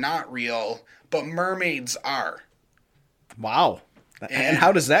dinosaurs are not real, but mermaids are. Wow. And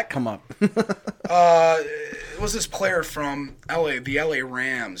how does that come up? It was this player from LA, the LA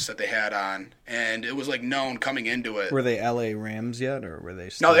Rams that they had on, and it was like known coming into it. Were they LA Rams yet, or were they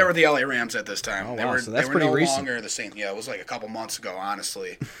still... No, they were the LA Rams at this time. Oh, they wow. were, So that's they were pretty no recent. longer the same. Yeah, it was like a couple months ago,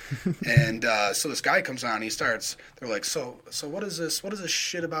 honestly. And so this guy comes on, he starts, they're like, so what is this? What is this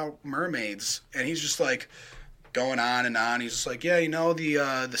shit about mermaids? And he's just like going on and on. He's just like, yeah, you know,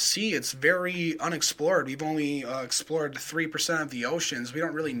 the sea, it's very unexplored. We've only explored 3% of the oceans. We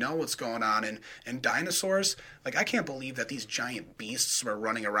don't really know what's going on. And dinosaurs, like, I can't believe that these giant beasts were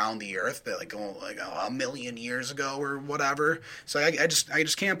running around the earth like a million years ago or whatever. So I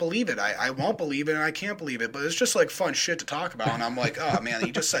just can't believe it. I won't believe it, and I can't believe it. But it's just like fun shit to talk about. And I'm like, oh man,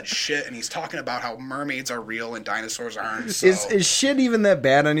 he just said shit, and he's talking about how mermaids are real and dinosaurs aren't. So. Is shit even that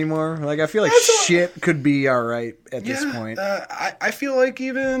bad anymore? Like, I feel like shit could be all right at this point. I feel like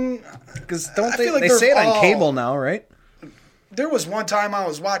even because don't feel like they say it on cable now, right? There was one time I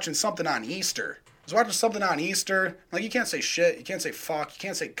was watching something on Easter. Like, you can't say shit, you can't say fuck, you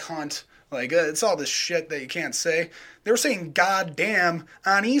can't say cunt. Like, it's all this shit that you can't say. They were saying goddamn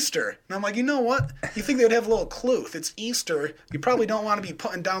on Easter. And I'm like, you know what? You think they would have a little clue. If it's Easter, you probably don't want to be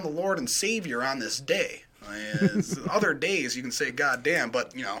putting down the Lord and Savior on this day. Other days you can say goddamn,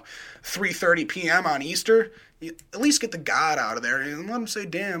 but, 3:30 p.m. on Easter, you at least get the God out of there and let them say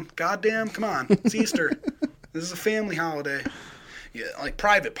damn, goddamn, come on, it's Easter. This is a family holiday. Yeah, like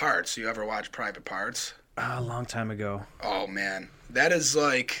Private Parts. You ever watch Private Parts? A long time ago. Oh, man. That is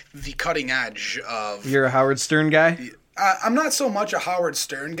like the cutting edge of... You're a Howard Stern guy? I'm not so much a Howard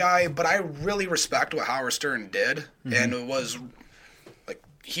Stern guy, but I really respect what Howard Stern did. Mm-hmm. And it was...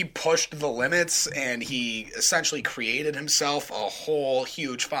 he pushed the limits, and he essentially created himself a whole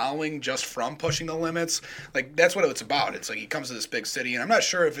huge following just from pushing the limits. Like, that's what it's about. It's like he comes to this big city, and I'm not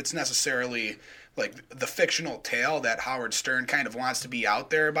sure if it's necessarily like the fictional tale that Howard Stern kind of wants to be out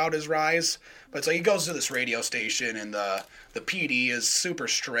there about his rise. But it's like he goes to this radio station, and the PD is super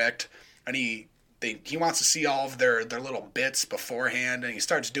strict, and he wants to see all of their little bits beforehand, and he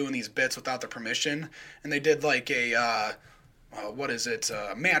starts doing these bits without their permission. And they did like a...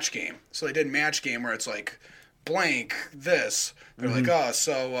 match game. So they did match game where it's like blank this. They're like,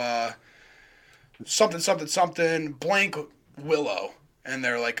 something, blank Willow. And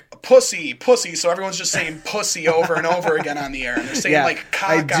they're like, pussy. So everyone's just saying pussy over and over again on the air. And they're saying like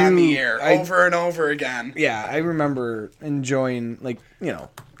cock on the air over and over again. Yeah, I remember enjoying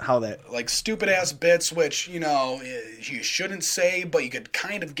how that... like stupid ass bits, which, you shouldn't say, but you could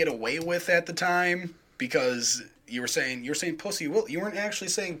kind of get away with at the time because... You were saying pussy. You weren't actually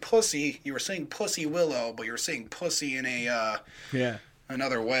saying pussy. You were saying pussy Willow, but you were saying pussy in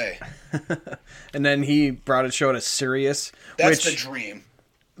another way. And then he brought a show to Sirius. That's the dream.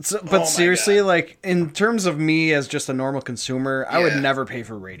 But seriously, like in terms of me as just a normal consumer, I would never pay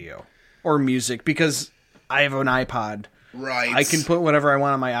for radio or music because I have an iPod. Right. I can put whatever I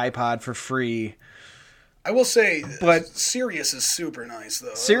want on my iPod for free. I will say, but Sirius is super nice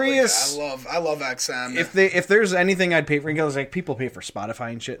though. Sirius, I love XM. If there's anything I'd pay for, because like people pay for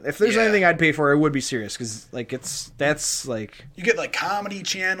Spotify and shit. If there's anything I'd pay for, it would be Sirius because like that's like you get like comedy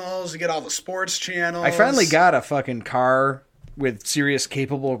channels, you get all the sports channels. I finally got a fucking car with Sirius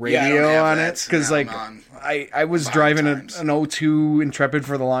capable radio on it because I was driving an 02 Intrepid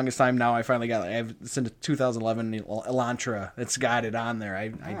for the longest time. Now I finally got it's in a 2011 Elantra. It's got it on there.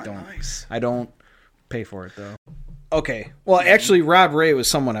 I don't pay for it though. Okay. Well, actually, Rob Ray was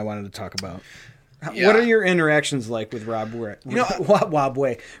someone I wanted to talk about. Yeah. What are your interactions like with Rob Ray?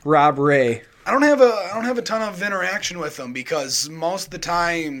 Rob Ray. I don't have a ton of interaction with him because most of the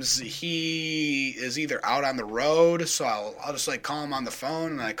times he is either out on the road, so I'll just like call him on the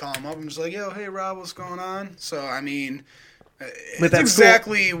phone and I call him up and just like, yo, hey Rob, what's going on? So I mean, it's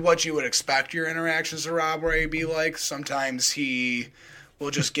exactly what you would expect your interactions with Rob Ray to be like. Sometimes he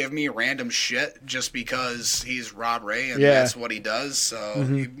will just give me random shit just because he's Rob Ray and that's what he does. So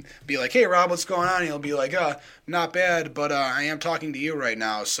he'd be like, hey, Rob, what's going on? And he'll be like, not bad, but I am talking to you right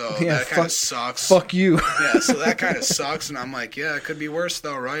now, so that kind of sucks. Fuck you. Yeah, so that kind of sucks. And I'm like, yeah, it could be worse,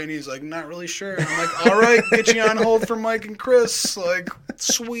 though, right? And he's like, not really sure. And I'm like, all right, get you on hold for Mike and Chris. Like,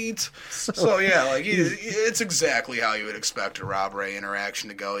 sweet. So yeah, like, it's exactly how you would expect a Rob Ray interaction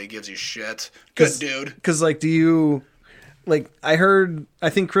to go. He gives you shit. Good dude. Because, like, I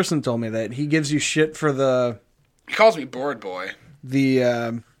think Kristen told me that he gives you shit for he calls me Bored Boy.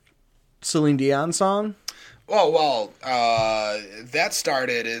 The Celine Dion song. Oh, well, that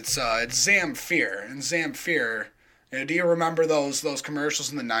started, it's Zamfir. And Zamfir, do you remember those commercials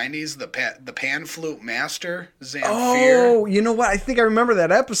in the 90s? The Pan Flute Master, Zamfir? Oh, you know what? I think I remember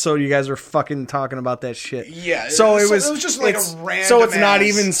that episode you guys were fucking talking about that shit. Yeah. So it was just like a random. So it's not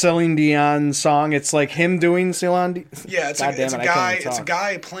even Celine Dion's song. It's like him doing Celine Dion. Yeah, it's a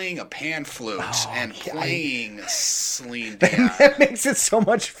guy playing a pan flute and playing Celine Dion. That makes it so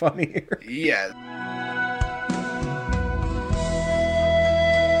much funnier. Yeah.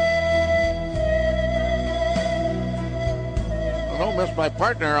 Don't miss my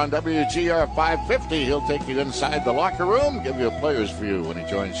partner on WGR 550. He'll take you inside the locker room, give you a player's view when he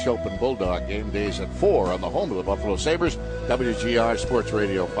joins Chopin Bulldog game days at 4 on the home of the Buffalo Sabres, WGR Sports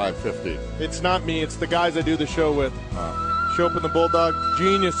Radio 550. It's not me. It's the guys I do the show with. Chopin the Bulldog,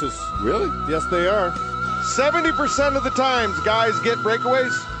 geniuses. Really? Yes, they are. 70% of the times guys get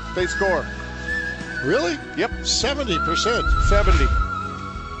breakaways, they score. Really? Yep. 70%? 70.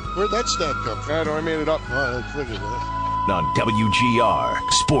 Where'd that stat come from? I don't know, I made it up. Oh, I figured that. On WGR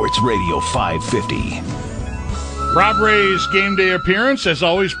Sports Radio 550. Rob Ray's game day appearance, as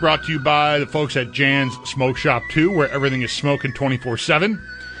always, brought to you by the folks at Jan's Smoke Shop 2, where everything is smoking 24/7.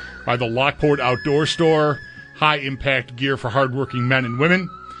 By the Lockport Outdoor Store, high-impact gear for hardworking men and women.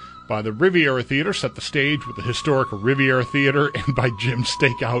 By the Riviera Theater, set the stage with the historic Riviera Theater. And by Jim's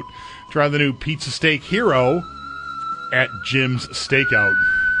Steakout. Try the new Pizza Steak Hero at Jim's Steakout.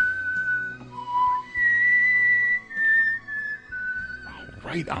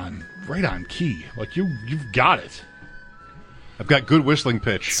 Right on key. Like you've got it. I've got good whistling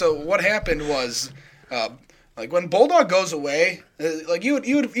pitch. So what happened was, like when Bulldog goes away, like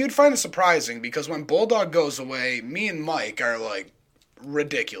you'd find it surprising because when Bulldog goes away, me and Mike are like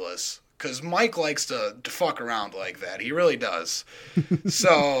ridiculous because Mike likes to fuck around like that. He really does.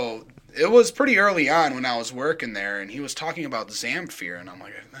 So it was pretty early on when I was working there, and he was talking about Zamfir, and I'm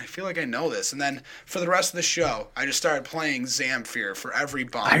like, I feel like I know this. And then for the rest of the show, I just started playing Zamfir for every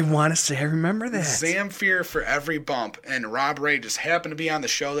bump. I want to say I remember that. Zamfir for every bump, and Rob Ray just happened to be on the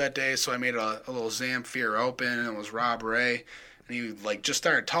show that day, so I made a little Zamfir open, and it was Rob Ray, and he like just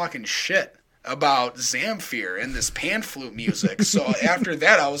started talking shit about Zamfir and this pan flute music. So after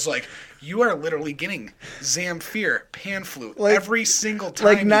that, I was like, you are literally getting Zamfir pan flute like, every single time.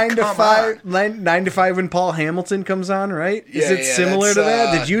 Like 9 to 5 when Paul Hamilton comes on, right? Is it similar to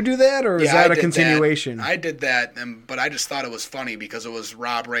that? Did you do that, or is that a continuation? I did that, but I just thought it was funny because it was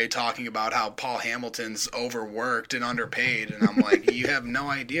Rob Ray talking about how Paul Hamilton's overworked and underpaid, and I'm like, you have no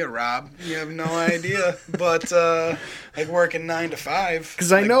idea, Rob. You have no idea. But like working 9 to 5,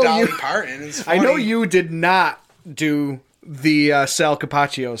 because I know Dolly Parton is funny. I know you did not do the Sal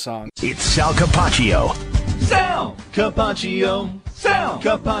Capaccio song. It's Sal Capaccio. Sal Capaccio. Sal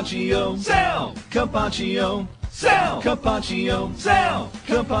Capaccio. Sal Capaccio. Sal Capaccio. Sal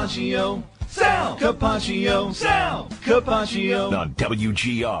Capaccio. Sal Capaccio. Sal Capaccio. On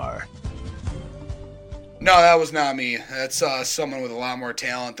WGR. No, that was not me. That's someone with a lot more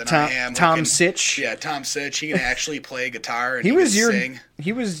talent than I am. Tom Sitch. Yeah, Tom Sitch. He can actually play guitar and sing.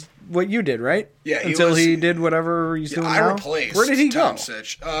 He was what you did, right? Yeah, until he did whatever he's doing now. I replaced. Where did he Tom go?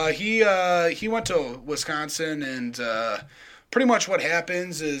 Sitch. He went to Wisconsin, and pretty much what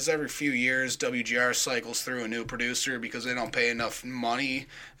happens is every few years WGR cycles through a new producer because they don't pay enough money,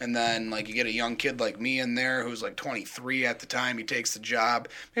 and then like you get a young kid like me in there who's like 23 at the time. He takes the job.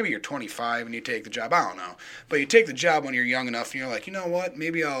 Maybe you're 25 and you take the job. I don't know, but you take the job when you're young enough, and you're like, you know what?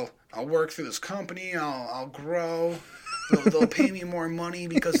 Maybe I'll work through this company. I'll grow. They'll pay me more money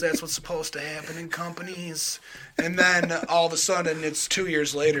because that's what's supposed to happen in companies. And then all of a sudden it's 2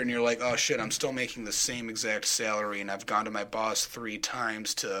 years later and you're like, oh shit, I'm still making the same exact salary and I've gone to my boss 3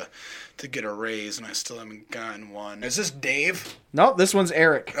 times to get a raise and I still haven't gotten one. Is this Dave? No, this one's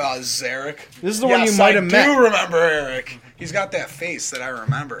Eric. Oh, this is Eric? This is the one you might have met. I do remember Eric. He's got that face that I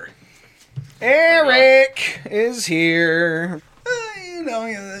remember. Eric is here. You know,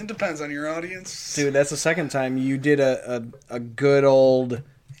 it depends on your audience. Dude, that's the second time you did a good old...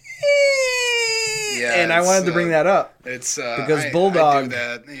 Yeah, and I wanted to bring that up. It's because Bulldog. I do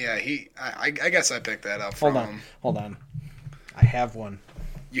that. Yeah, I guess I picked that up from him. Hold on. I have one.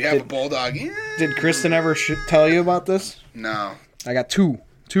 You have a Bulldog? Yeah. Did Kristen ever tell you about this? No. I got two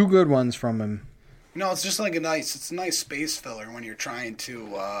good ones from him. No, it's just like a nice space filler when you're trying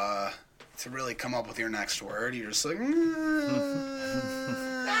to really come up with your next word. You're just like,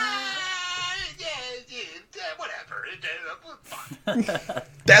 whatever.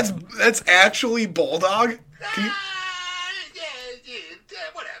 That's actually Bulldog. Can you...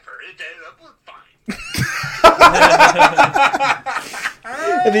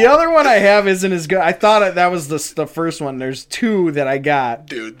 The other one I have isn't as good. I thought that was the first one. There's two that I got.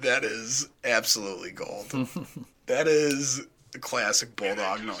 Dude, that is absolutely gold. That is a classic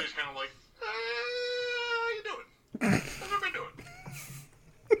Bulldog noise. Kind of like, how you doing? How's everybody doing?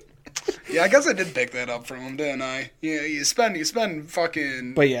 Yeah, I guess I did pick that up from him, didn't I? Yeah, you spend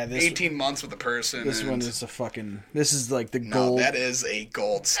fucking 18 months with a person. This one is this is like the gold. No, that is a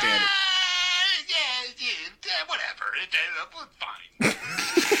gold standard. Whatever. Fine.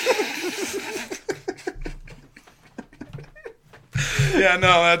 Yeah,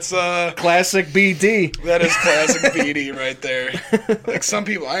 no, that's classic BD. That is classic BD right there. Like some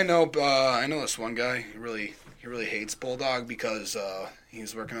people, I know this one guy. He really hates Bulldog because he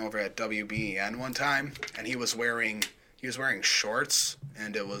was working over at WBEN one time, and he was wearing shorts,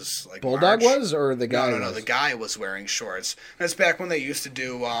 and it was like Bulldog March. Was or the guy? No, the guy was wearing shorts. And it's back when they used to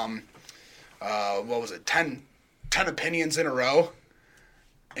do what was it, 10 opinions in a row.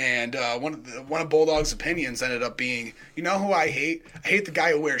 And one of Bulldog's opinions ended up being, you know who I hate? I hate the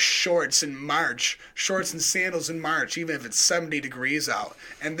guy who wears shorts and sandals in March, even if it's 70 degrees out.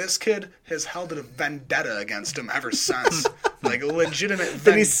 And this kid has held a vendetta against him ever since. Like a legitimate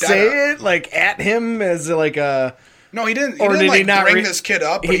vendetta. Did he say it like at him as like a... No, he didn't. He didn't bring this kid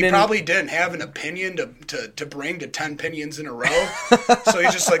up, but he probably didn't have an opinion to bring to 10 opinions in a row. So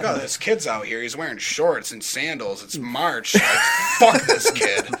he's just like, oh, this kid's out here. He's wearing shorts and sandals. It's March. Like, fuck this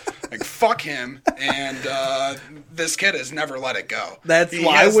kid. Like, fuck him. And this kid has never let it go. That's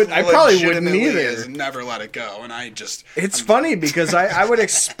why I probably wouldn't either. Has never let it go. And It's funny because I would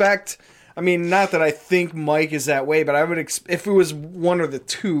expect. I mean, not that I think Mike is that way, but I would if it was one or the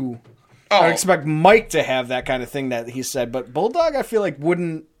two. I would expect Mike to have that kind of thing that he said, but Bulldog, I feel like,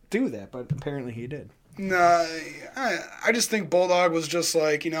 wouldn't do that, but apparently he did. No, I just think Bulldog was just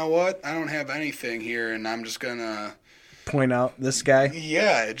like, you know what? I don't have anything here, and I'm just going to... Point out this guy?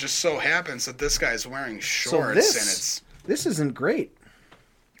 Yeah, it just so happens that this guy's wearing shorts, and this isn't great.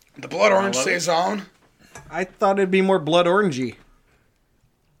 The blood orange saison? I thought it'd be more blood orangey.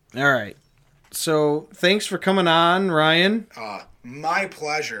 All right. So, thanks for coming on, Ryan. My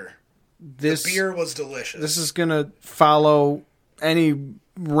pleasure. The beer was delicious. This is going to follow any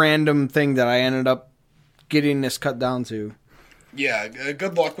random thing that I ended up getting this cut down to. Yeah,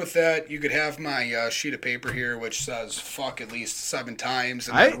 good luck with that. You could have my sheet of paper here, which says "fuck" at least 7 times,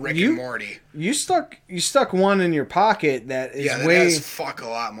 and then Rick and Morty. You stuck one in your pocket that is that way has "fuck" a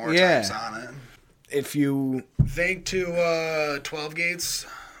lot more times on it. If you thank to 12 Gates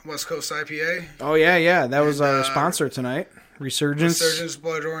West Coast IPA. Oh yeah, that was our sponsor tonight. Resurgence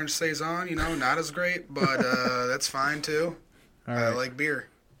Blood Orange Saison, not as great, but that's fine too. All right. I like beer.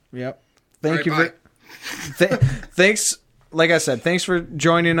 Yep. Thank you. Thanks. Like I said, thanks for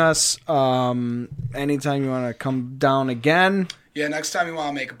joining us. Anytime you want to come down again. Yeah, next time you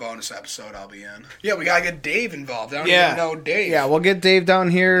want to make a bonus episode, I'll be in. Yeah, we gotta get Dave involved. I don't even know Dave. Yeah, we'll get Dave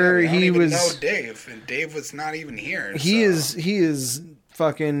down here. Yeah, I don't even know Dave, and Dave was not even here. He is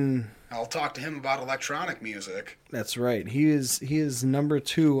fucking. I'll talk to him about electronic music. That's right. He is number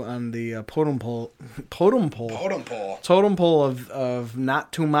 2 on the totem pole of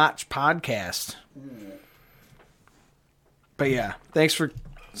Not Too Much podcast. Ooh. But yeah, thanks for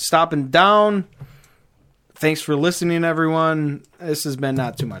stopping down. Thanks for listening, everyone. This has been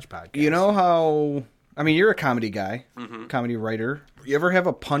Not Too Much podcast. You know how? I mean, you're a comedy guy, comedy writer. You ever have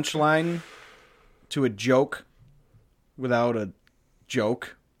a punchline to a joke without a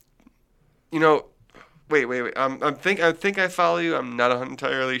joke? Wait. I think I follow you. I'm not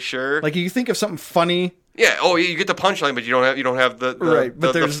entirely sure. Like you think of something funny. Yeah. Oh, you get the punchline, but you don't have the right.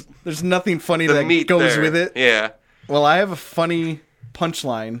 But there's nothing funny that goes with it. Yeah. Well, I have a funny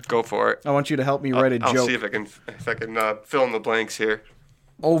punchline. Go for it. I want you to help me write a joke. I'll see if I can fill in the blanks here.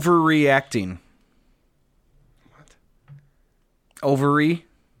 Overreacting.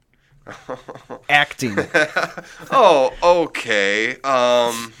 What? Acting. Oh, okay.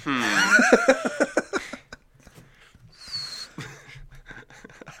 I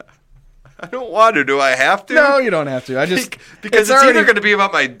don't want to. Do I have to? No, you don't have to. Because it's either going to be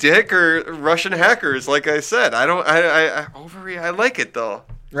about my dick or Russian hackers. Like I said, I like it though.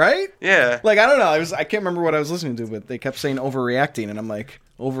 Right? Yeah. Like, I don't know. I can't remember what I was listening to, but they kept saying overreacting, and I'm like,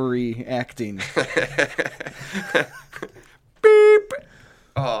 overreacting. Beep.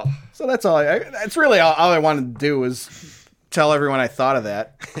 Oh. So that's all. It's really all I wanted to do was tell everyone I thought of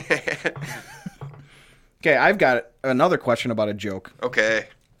that. Okay, I've got another question about a joke. Okay.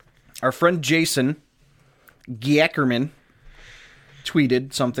 Our friend Jason Giackerman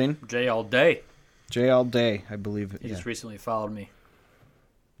tweeted something. Jay all day. Jay all day, I believe. He just recently followed me.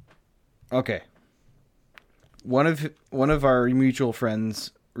 Okay. One of our mutual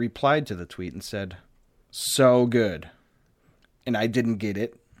friends replied to the tweet and said, "So good." And I didn't get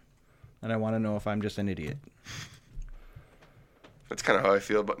it. And I want to know if I'm just an idiot. That's kind of how I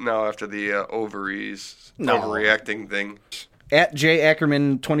feel, but now after the overreacting thing. At J.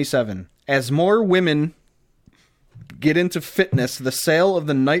 Ackerman 27. As more women get into fitness, the sale of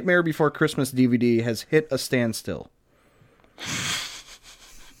the Nightmare Before Christmas DVD has hit a standstill.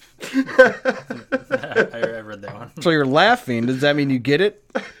 I read that one. So you're laughing. Does that mean you get it?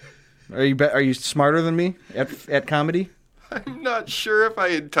 Are you smarter than me at comedy? I'm not sure if I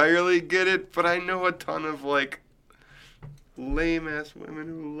entirely get it, but I know a ton of like lame-ass women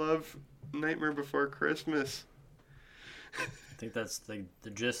who love Nightmare Before Christmas. I think that's the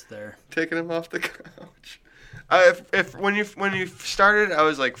gist there. Taking them off the couch. When you started, I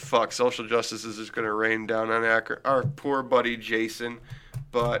was like, "Fuck, social justice is just gonna rain down on our poor buddy Jason,"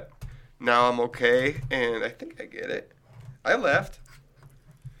 but now I'm okay, and I think I get it. I left.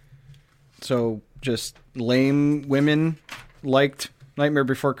 So just lame women liked Nightmare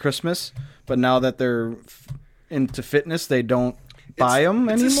Before Christmas, but now that they're into fitness, they don't buy them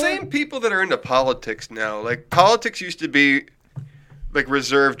anymore? It's the same people that are into politics now. Like, politics used to be like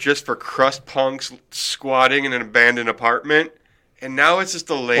reserved just for crust punks squatting in an abandoned apartment, and now it's just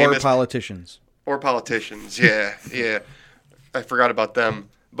the lamest. Or politicians, yeah. I forgot about them,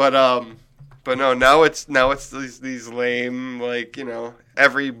 but no, now it's these lame, like, you know,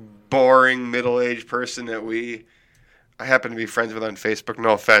 every boring middle-aged person that I happen to be friends with on Facebook.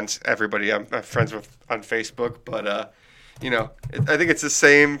 No offense, everybody I'm friends with on Facebook, but you know, I think it's the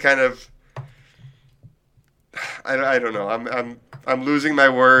same kind of. I don't know. I'm losing my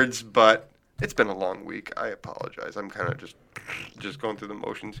words, but it's been a long week. I apologize. I'm kind of just going through the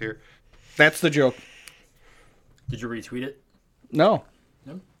motions here. That's the joke. Did you retweet it? No.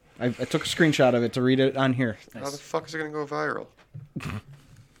 No? I took a screenshot of it to read it on here. Nice. How the fuck is it going to go viral?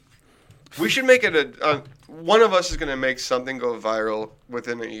 We should make it one of us is going to make something go viral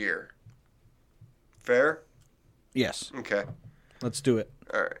within a year. Fair? Yes. Okay. Let's do it.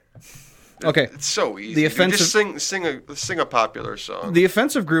 All right. Okay. It's so easy. The offensive, just sing a popular song. The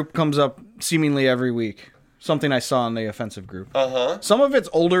offensive group comes up seemingly every week. Something I saw in the offensive group. Uh-huh. Some of it's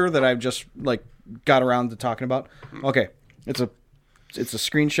older that I've just like got around to talking about. Okay. It's a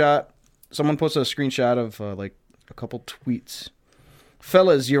screenshot. Someone posted a screenshot of like a couple tweets.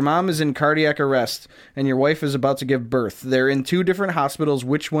 Fellas, your mom is in cardiac arrest and your wife is about to give birth. They're in 2 different hospitals.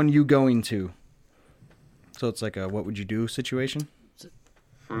 Which one you going to? So it's like a what would you do situation?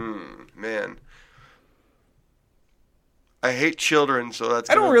 Man. I hate children, so that's.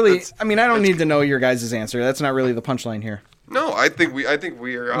 I don't need to know your guys' answer. That's not really the punchline here. No, I think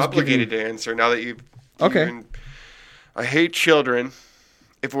we are obligated to answer now that you've. Okay. I hate children.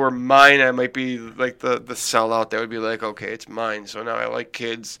 If it were mine, I might be like the sellout that would be like, okay, it's mine. So now I like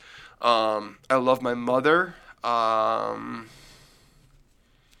kids. I love my mother.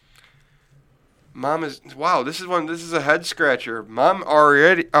 Mom is this is a head scratcher. Mom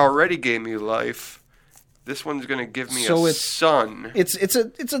already gave me life. This one's gonna give me a son. It's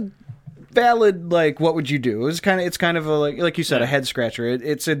a valid, like, what would you do? It's kind of a like you said, a head scratcher.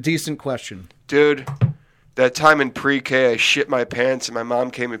 It's a decent question, dude. That time in pre-K, I shit my pants, and my mom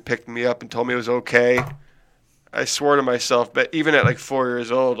came and picked me up and told me it was okay. I swore to myself, but even at like 4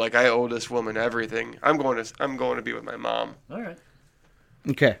 years old, like, I owe this woman everything. I'm going to be with my mom. All right.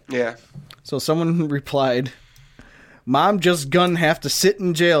 Okay. Yeah. So someone replied, "Mom just gonna have to sit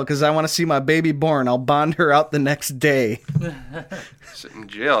in jail because I want to see my baby born. I'll bond her out the next day." Sit in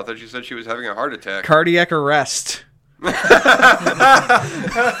jail? I thought you said she was having a heart attack. Cardiac arrest.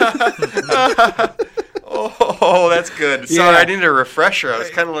 Oh, that's good. Sorry, I needed a refresher. I was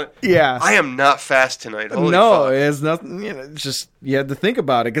kind of like, yeah, I am not fast tonight. Holy fuck. No, it's nothing. You know, it's just you had to think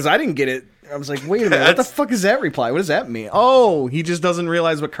about it because I didn't get it. I was like, wait a minute, what the fuck is that reply? What does that mean? Oh, he just doesn't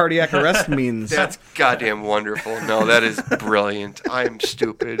realize what cardiac arrest means. That's goddamn wonderful. No, that is brilliant. I am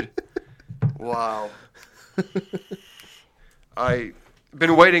stupid. Wow. I've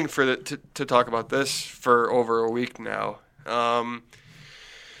been waiting to talk about this for over a week now. I'm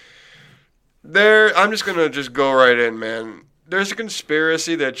just gonna go right in, man. There's a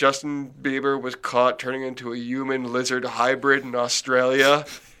conspiracy that Justin Bieber was caught turning into a human lizard hybrid in Australia.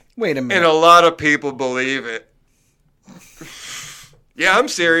 Wait a minute. And a lot of people believe it. Yeah, I'm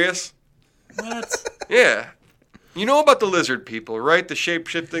serious. What? Yeah. You know about the lizard people, right? The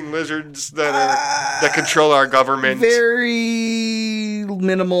shape-shifting lizards that control our government. Very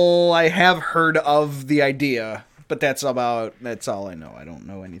minimal. I have heard of the idea, but that's all I know. I don't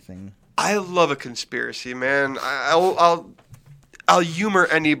know anything. I love a conspiracy, man. I'll humor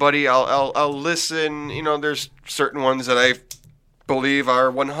anybody. I'll listen. You know, there's certain ones that I believe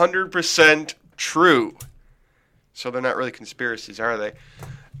are 100% true. So they're not really conspiracies, are they?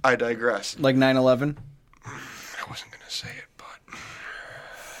 I digress. Like 9/11? I wasn't going to say it, but...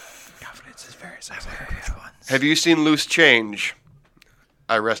 Confidence is very sensitive. Have you seen Loose Change?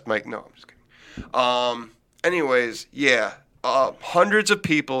 I rest my... No, I'm just kidding. Anyways, yeah. Hundreds of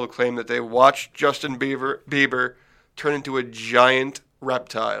people claim that they watched Justin Bieber turn into a giant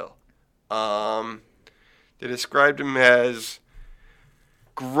reptile. They described him as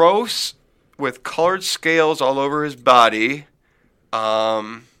gross with colored scales all over his body.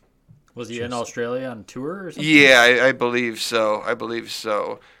 Was he in Australia on tour or something? Yeah, I believe so.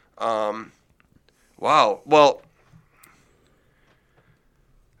 Wow. Well,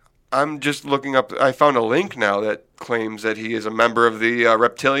 I'm just looking up. I found a link now that claims that he is a member of the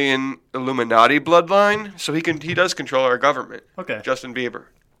reptilian Illuminati bloodline, so he does control our government. Okay. Justin Bieber.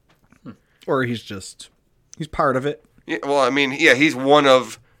 Or he's part of it. Yeah, well, I mean, yeah, he's one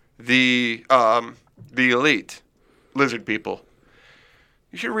of the elite lizard people.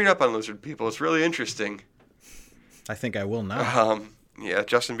 You should read up on lizard people. It's really interesting. I think I will now. Yeah,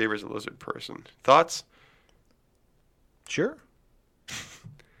 Justin Bieber's a lizard person. Thoughts? Sure.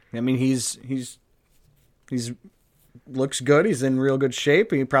 I mean, he's looks good. He's in real good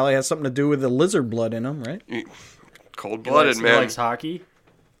shape. He probably has something to do with the lizard blood in him, right? Cold-blooded, man. He likes hockey.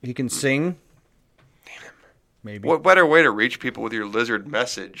 He can sing. Damn him. Maybe. What better way to reach people with your lizard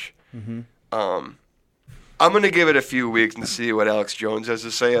message? Mm-hmm. I'm going to give it a few weeks and see what Alex Jones has to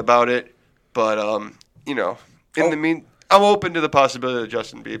say about it. But, the mean, I'm open to the possibility that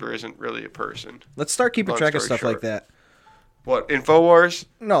Justin Bieber isn't really a person. Let's start keeping track of stuff like that. What, InfoWars?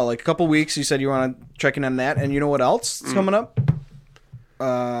 No, like a couple weeks. You said you want to check in on that. And you know what else is coming up?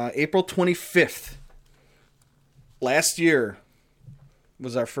 April 25th. Last year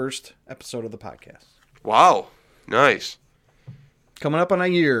was our first episode of the podcast. Wow. Nice. Coming up on a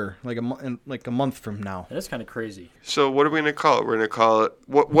year, like a month from now. That's kind of crazy. So what are we going to call it? We're going to call it...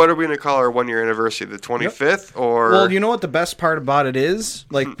 What are we going to call our 1-year anniversary? The 25th? Yep. Or... Well, you know what the best part about it is?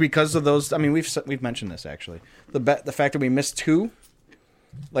 Like, because of those... I mean, we've mentioned this, actually. The fact that we missed 2...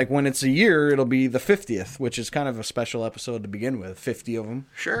 Like, when it's a year, it'll be the 50th, which is kind of a special episode to begin with. 50 of them.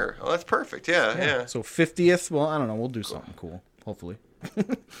 Sure. Well, that's perfect. Yeah. So 50th, well, I don't know. We'll do something cool, hopefully.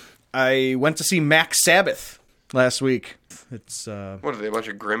 I went to see Mac Sabbath last week. It's what are they? A bunch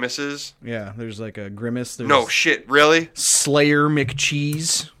of grimaces? Yeah, there's like a grimace. There's no shit, really? Slayer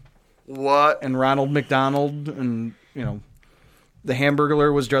McCheese. What? And Ronald McDonald, and the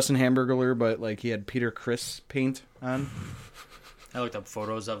Hamburglar was dressed in Hamburglar, but like he had Peter Criss paint on. I looked up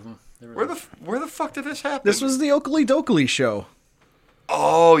photos of him. Where the fuck did this happen? This was the Oakley Dokley show.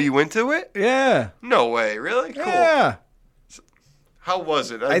 Oh, you went to it? Yeah. No way, really? Cool. Yeah. How was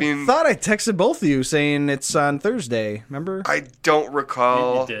it? I thought I texted both of you saying it's on Thursday. Remember? I don't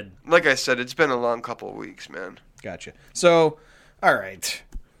recall. You did. Like I said, it's been a long couple of weeks, man. Gotcha. So, all right.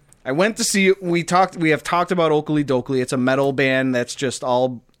 I went to see it. We have talked about Oakley Dokley. It's a metal band that's just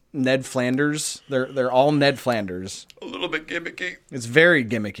all Ned Flanders. They're all Ned Flanders. A little bit gimmicky. It's very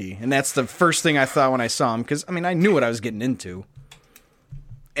gimmicky, and that's the first thing I thought when I saw them. Because I mean, I knew what I was getting into,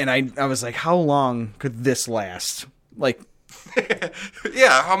 and I was like, how long could this last? Like.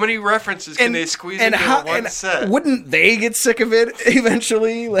 Yeah, how many references can they squeeze into one set? Wouldn't they get sick of it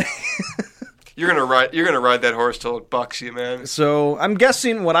eventually? Like, you're gonna ride that horse till it bucks you, man. So I'm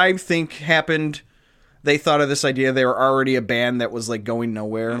guessing what I think happened. They thought of this idea. They were already a band that was like going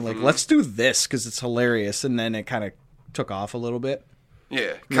nowhere. Mm-hmm. Like, let's do this because it's hilarious, and then it kind of took off a little bit.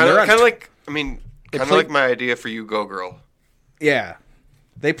 Yeah, kind of like my idea for You Go Girl. Yeah.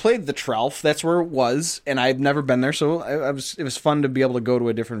 They played the Trelf. That's where it was, and I've never been there, so it was fun to be able to go to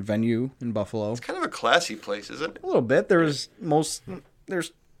a different venue in Buffalo. It's kind of a classy place, isn't it? A little bit. There's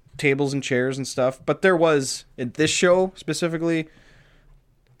tables and chairs and stuff, but there was at this show specifically,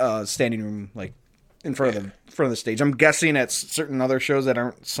 standing room like in front of the stage. I'm guessing at certain other shows that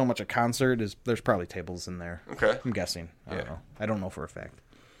aren't so much a concert there's probably tables in there. Okay, I'm guessing. I don't know. I don't know for a fact.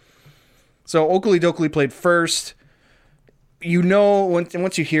 So Oakley Dokley played first. you know,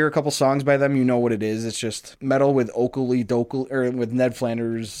 once you hear a couple songs by them, you know what it is. It's just metal with Oakley Dokley, or with Ned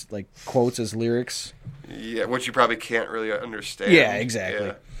Flanders like quotes as lyrics. Yeah, which you probably can't really understand. Yeah, exactly.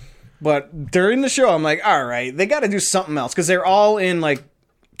 Yeah. But during the show, I'm like, all right, they got to do something else because they're all in like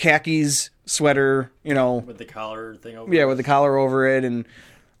khakis, sweater, you know, with the collar thing over. Yeah, with the collar over it, and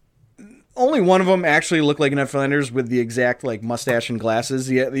only one of them actually looked like Ned Flanders with the exact like mustache and glasses.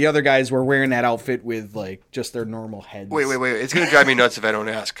 The other guys were wearing that outfit with like just their normal heads. Wait! It's gonna drive me nuts if I don't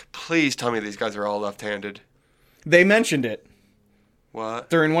ask. Please tell me these guys are all left-handed. They mentioned it.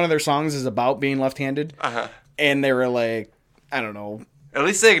 What? During one of their songs is about being left-handed. Uh-huh. And they were like, I don't know. At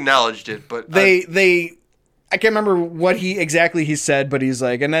least they acknowledged it, but I can't remember what he said, but he's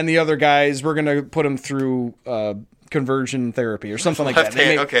like, and then the other guys, we're gonna put them through conversion therapy or something like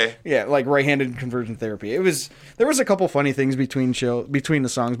that. Okay. Yeah, like right-handed conversion therapy. There was a couple funny things between the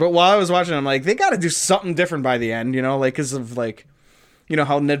songs, but while I was watching, I'm like, they got to do something different by the end, you know, like because of like, you know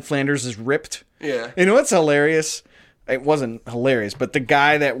how Ned Flanders is ripped. Yeah. You know what's hilarious? It wasn't hilarious, but the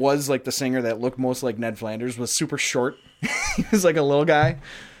guy that was like the singer that looked most like Ned Flanders was super short. He was like a little guy,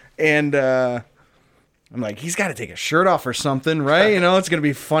 and I'm like, he's got to take his shirt off or something, right? You know, it's gonna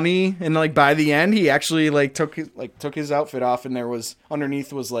be funny. And like by the end, he actually like took his outfit off, and there was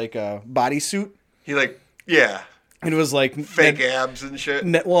underneath was like a bodysuit. He like, yeah, and it was like fake abs and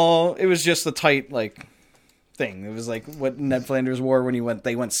shit. Well, it was just a tight like thing. It was like what Ned Flanders wore when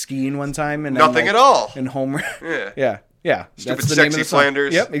they went skiing one time, and nothing at all. In Homer, yeah. That's Stupid the sexy name of the song.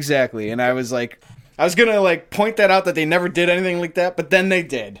 Flanders. Yep, exactly. And I was like, I was gonna like point that out that they never did anything like that, but then they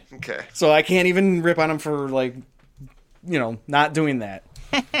did. Okay. So I can't even rip on them for like, you know, not doing that.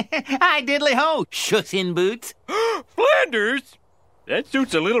 Hi, diddly ho, shuss in boots. Flanders, that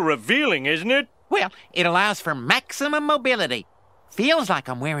suit's a little revealing, isn't it? Well, it allows for maximum mobility. Feels like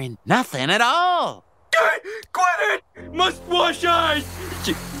I'm wearing nothing at all. Quit it! Must wash eyes!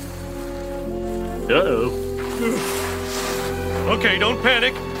 Uh-oh. Okay, don't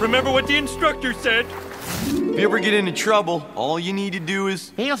panic. Remember what the instructor said. If you ever get into trouble, all you need to do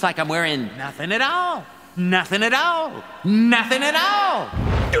is... Feels like I'm wearing nothing at all. Nothing at all. Nothing at all.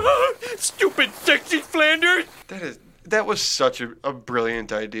 Stupid sexy Flanders! That was such a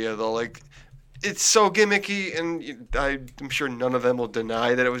brilliant idea, though. Like, it's so gimmicky, and I'm sure none of them will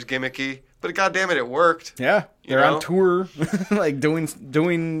deny that it was gimmicky. But goddammit, it worked. Yeah, they're on tour, like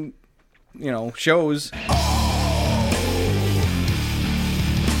doing, you know, shows.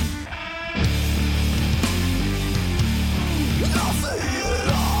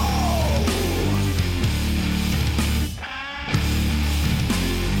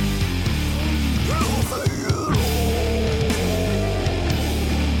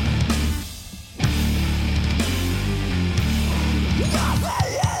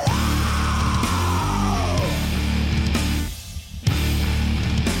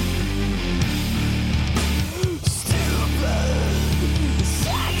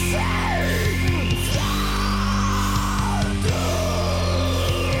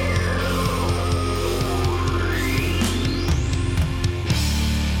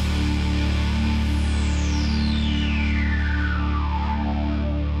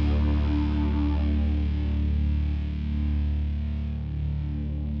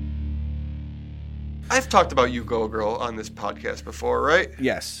 I've talked about You Go Girl on this podcast before, right?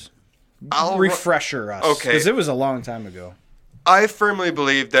 Yes. Refresher us. Okay. Because it was a long time ago. I firmly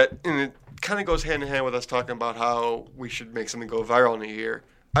believe that, and it kind of goes hand in hand with us talking about how we should make something go viral in a year.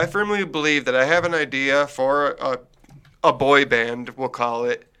 I firmly believe that I have an idea for a boy band, we'll call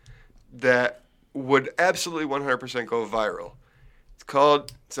it, that would absolutely 100% go viral.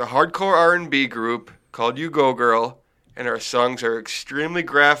 It's a hardcore R&B group called You Go Girl, and our songs are extremely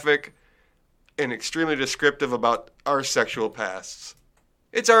graphic and extremely descriptive about our sexual pasts.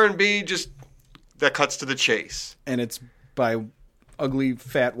 It's R&B, just that cuts to the chase. And it's by ugly,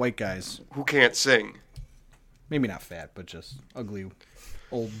 fat white guys. Who can't sing. Maybe not fat, but just ugly,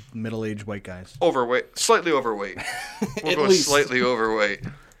 old, middle-aged white guys. Overweight. Slightly overweight. We'll go slightly overweight.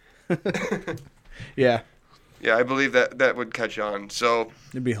 Yeah. Yeah, I believe that would catch on. So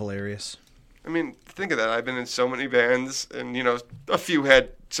it'd be hilarious. I mean, think of that. I've been in so many bands, and, you know, a few had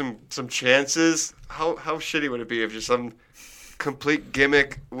some chances. How shitty would it be if just some complete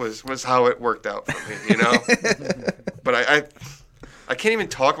gimmick was how it worked out for me, you know? But I can't even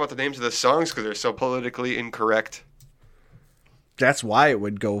talk about the names of the songs because they're so politically incorrect. That's why it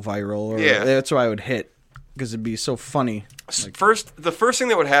would go viral. Or yeah. That's why it would hit, because it'd be so funny. Like, the first thing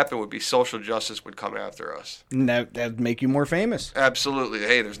that would happen would be social justice would come after us. And that'd make you more famous. Absolutely.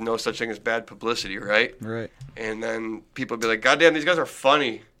 Hey, there's no such thing as bad publicity, right? Right. And then people would be like, God damn, these guys are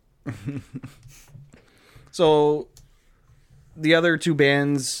funny. So the other two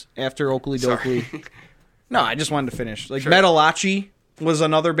bands after Oakley Dokley. No, I just wanted to finish. Like Metalachi was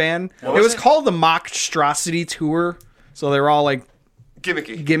another band. It was called the Mockstrosity Tour. So they were all like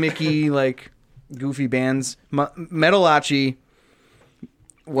gimmicky, like goofy bands. Metalachi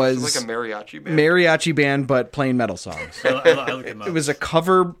was like a mariachi band, but playing metal songs. It was a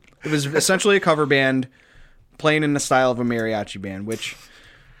cover. It was essentially a cover band playing in the style of a mariachi band, which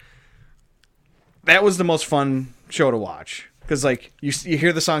that was the most fun show to watch. Because like you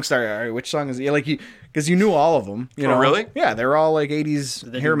hear the song start, all right, which song is it? Like because you knew all of them. You know, really? Yeah, they were all like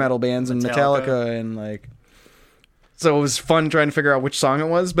 '80s hair metal bands and Metallica and like. So it was fun trying to figure out which song it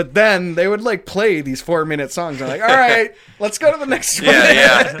was. But then they would like play these 4-minute songs. I'm like, all right, let's go to the next one.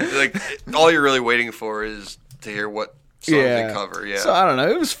 Yeah. Like all you're really waiting for is to hear what songs they cover. Yeah. So I don't know.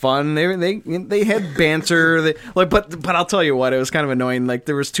 It was fun. They had banter. But I'll tell you what, it was kind of annoying. Like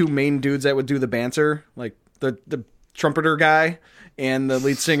there was two main dudes that would do the banter, like the trumpeter guy and the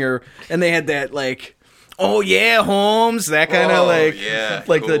lead singer, and they had that like. Oh yeah, Holmes, that kind of like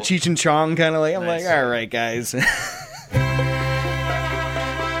the Cheech and Chong kind of like. I'm like, all right, guys.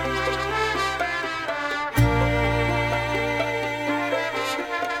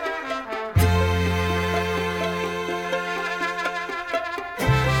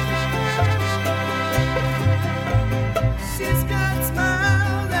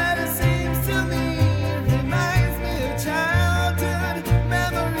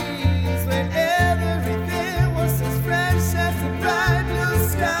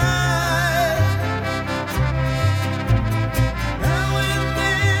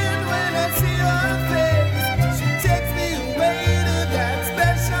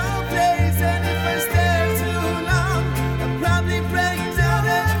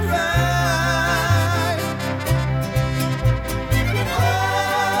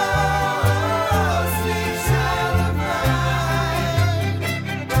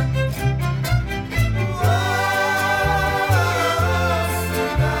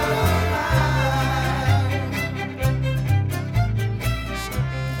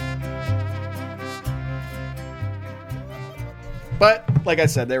 But like I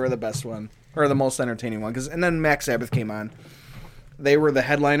said, they were the best one or the most entertaining one. And then Black Sabbath came on. They were the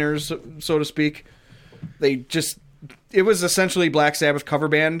headliners, so to speak. It was essentially Black Sabbath cover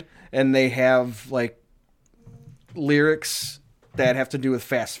band, and they have like lyrics that have to do with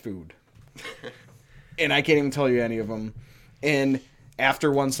fast food. And I can't even tell you any of them. And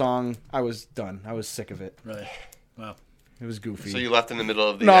after one song, I was done. I was sick of it. Really? Wow. It was goofy. So you left in the middle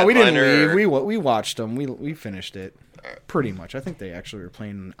of the No, we didn't leave. We watched them. We finished it. Pretty much. I think they actually were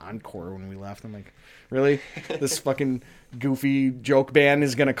playing an encore when we left. I'm like, really? This fucking goofy joke band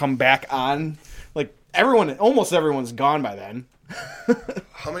is going to come back on? Like, almost everyone's gone by then.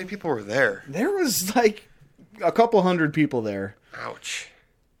 How many people were there? There was like a couple hundred people there. Ouch.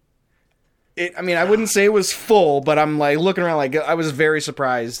 I wouldn't say it was full, but I'm like looking around like I was very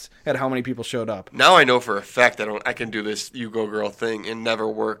surprised at how many people showed up. Now I know for a fact I can do this You Go Girl thing and never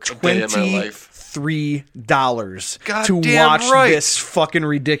work a day in my life. $23 to watch this fucking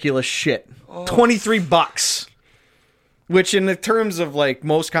ridiculous shit. Oh. $23. Which in the terms of like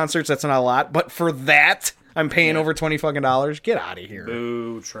most concerts, that's not a lot, but for that, I'm paying over $20. Get out of here.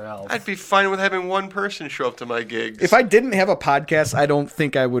 Boo, Trout. I'd be fine with having one person show up to my gigs. If I didn't have a podcast, I don't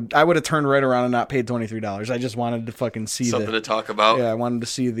think I would have turned right around and not paid $23. I just wanted to fucking see something to talk about. Yeah, I wanted to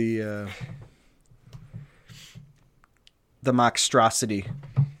see the Mockstrosity.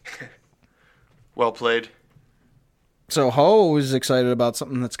 Well played. So Ho is excited about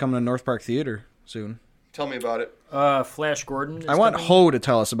something that's coming to North Park Theater soon. Tell me about it. Flash Gordon. I want Ho to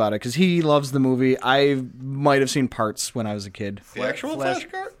tell us about it because he loves the movie. I might have seen parts when I was a kid. The actual Flash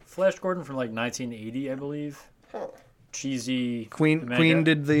Gordon? Flash Gordon from like 1980, I believe. Huh. Cheesy. Queen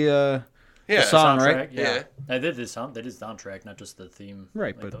did the song, right? Yeah. They did the soundtrack, not just the theme.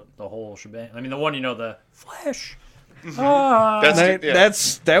 Right, like but the whole shebang. I mean, the one the Flash.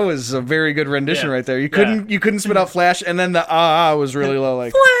 That was a very good rendition right there. You couldn't spit out Flash, and then the was really low,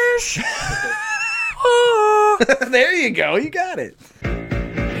 like Flash. There you go. You got it.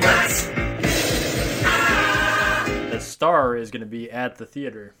 The star is going to be at the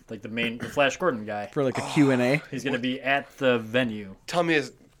theater, like the Flash Gordon guy. For like a Q&A. He's going to be at the venue. Tell me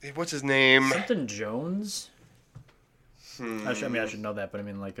what's his name? Something Jones. I should know that, but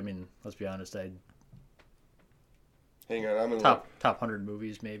let's be honest. Hang on, I'm gonna top 100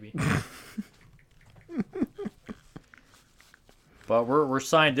 movies maybe. But we're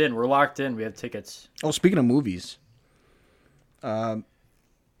signed in. We're locked in. We have tickets. Oh, speaking of movies, The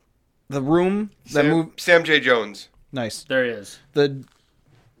Room. Sam J. Jones. Nice. There he is. The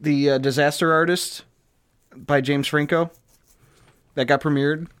Disaster Artist by James Franco. that got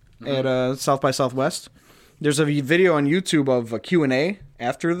premiered at South by Southwest. There's a video on YouTube of a Q&A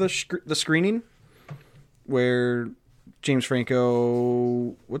after the screening where James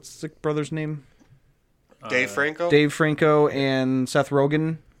Franco, what's the brother's name? Dave Franco? Dave Franco and Seth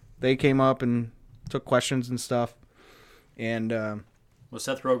Rogen, they came up and took questions and stuff. And was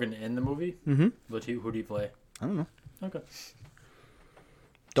Seth Rogen in the movie? Mm-hmm. Who did he play? I don't know. Okay.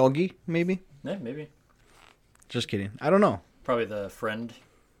 Doggy, maybe? Yeah, maybe. Just kidding. I don't know. Probably the friend.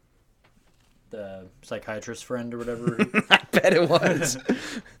 The psychiatrist friend or whatever. I bet it was.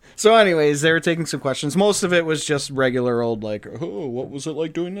 So anyways, they were taking some questions. Most of it was just regular old, like, oh, what was it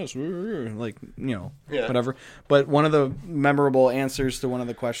like doing this? Like, whatever. But one of the memorable answers to one of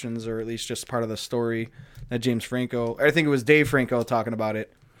the questions, or at least just part of the story that James Franco, I think it was Dave Franco talking about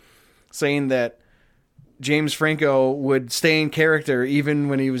it, saying that James Franco would stay in character even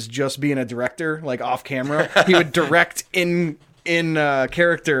when he was just being a director, like off camera. He would direct in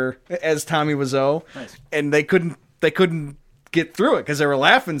character as Tommy Wiseau, nice. And they couldn't get through it because they were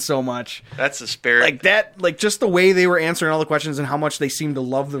laughing so much. That's the spirit. Like that, like just the way they were answering all the questions and how much they seemed to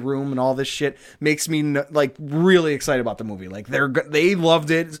love the room and all this shit makes me like really excited about the movie. Like they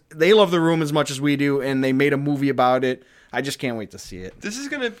loved it. They love the room as much as we do, and they made a movie about it. I just can't wait to see it. This is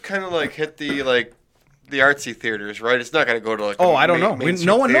gonna kind of like hit the artsy theaters, right? It's not gonna go to like. I don't know.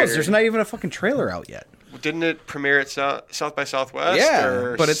 No one knows. There's not even a fucking trailer out yet. Didn't it premiere at South by Southwest?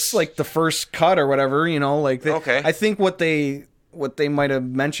 Yeah, but it's like the first cut or whatever, okay. I think what they might have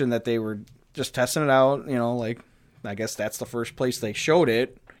mentioned that they were just testing it out, like I guess that's the first place they showed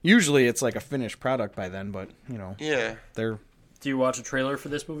it. Usually it's like a finished product by then, but yeah. Do you watch a trailer for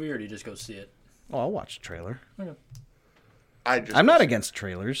this movie or do you just go see it? Oh, I'll watch the trailer. Okay. I'm not against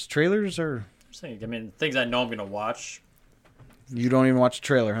trailers. Trailers are. Things I know I'm gonna watch. You don't even watch the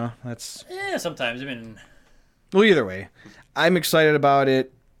trailer, huh? That's sometimes. Well, either way, I'm excited about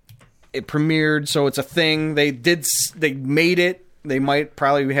it. It premiered, so it's a thing. They made it. They might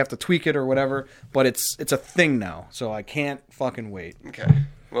probably have to tweak it or whatever, but it's a thing now. So I can't fucking wait. Okay.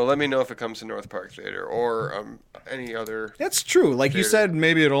 Well, let me know if it comes to North Park Theater or any other. That's true. Like theater. You said,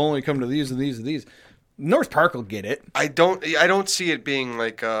 maybe it'll only come to these and these and these. North Park will get it. I don't see it being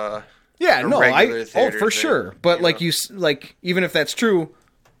like a. Yeah, no, for thing, sure. But even if that's true,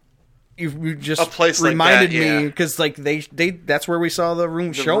 you just a place reminded like that, me because they that's where we saw the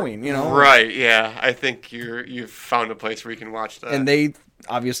room showing. Right? Yeah, I think you've found a place where you can watch that. And they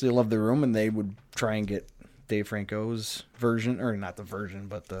obviously love the room, and they would try and get Dave Franco's version, or not the version,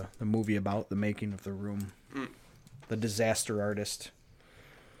 but the movie about the making of the room, the disaster artist.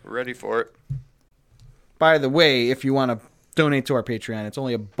 We're ready for it. By the way, if you want to donate to our Patreon, it's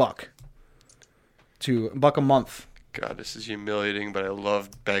only $1 a month. God, this is humiliating, but I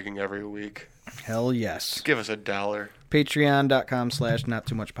love begging every week. Hell yes. Just give us $1.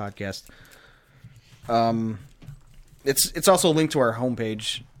 Patreon.com/NotTooMuchPodcast. It's also linked to our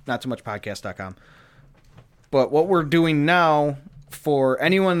homepage, NotTooMuchPodcast.com. But what we're doing now for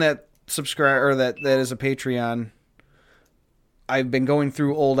anyone that subscribe or that is a Patreon, I've been going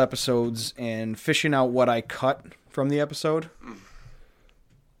through old episodes and fishing out what I cut from the episode.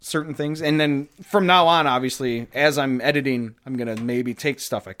 Certain things, and then from now on, obviously, as I'm editing, I'm gonna maybe take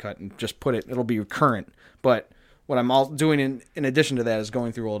stuff I cut and just put it. It'll be current. But what I'm all doing in addition to that is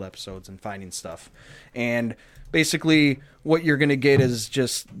going through old episodes and finding stuff. And basically, what you're gonna get is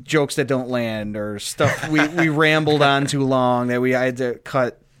just jokes that don't land or stuff we rambled on too long that I had to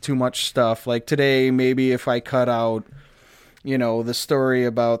cut too much stuff. Like today, maybe if I cut out, the story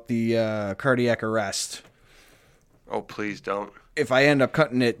about the cardiac arrest. Oh, please don't. If I end up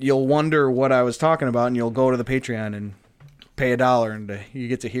cutting it, you'll wonder what I was talking about, and you'll go to the Patreon and pay $1, and you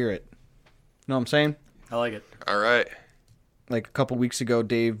get to hear it. Know what I'm saying? I like it. All right. Like a couple weeks ago,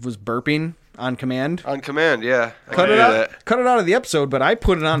 Dave was burping on command. On command, yeah. Cut it out of the episode, but I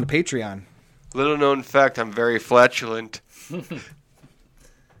put it on the Patreon. Little known fact, I'm very flatulent.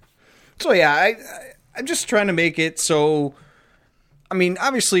 So yeah, I'm just trying to make it so. I mean,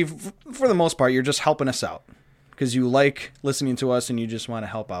 obviously, for the most part, you're just helping us out. Because you like listening to us and you just want to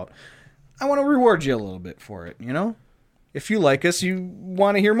help out. I want to reward you a little bit for it, If you like us, you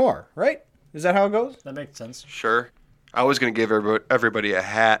want to hear more, right? Is that how it goes? That makes sense. Sure. I was going to give everybody a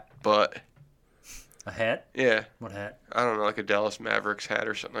hat, but... A hat? Yeah. What hat? I don't know, like a Dallas Mavericks hat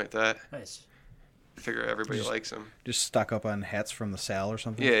or something like that. Nice. I figure everybody likes them. Just stock up on hats from the Sal or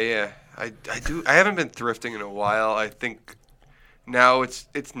something? Yeah. I do. I haven't been thrifting in a while. I think... Now it's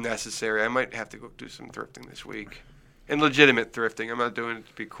necessary. I might have to go do some thrifting this week. And legitimate thrifting. I'm not doing it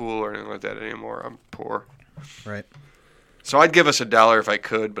to be cool or anything like that anymore. I'm poor. Right. So I'd give us $1 if I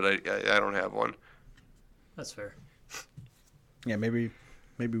could, but I don't have one. That's fair. Yeah, maybe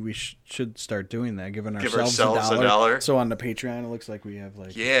we should start doing that, giving ourselves a dollar. So on the Patreon, it looks like we have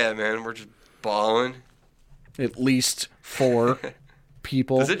like... Yeah, man, we're just balling. At least 4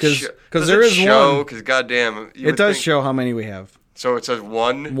 people. Because there is show, one. Because goddamn, it does show how many we have. So it says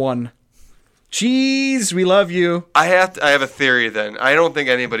 1. 1. Jeez, we love you. I have a theory. Then I don't think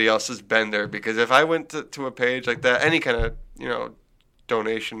anybody else has been there, because if I went to a page like that, any kind of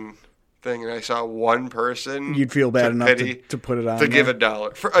donation thing, and I saw one person, you'd feel bad enough to put it on to give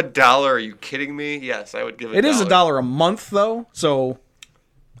 $1 for $1. Are you kidding me? Yes, I would give it. It is $1 a month though, so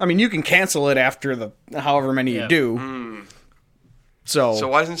I mean you can cancel it after the however many you do. So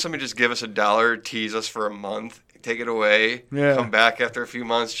why doesn't somebody just give us $1, tease us for a month, take it away, come back after a few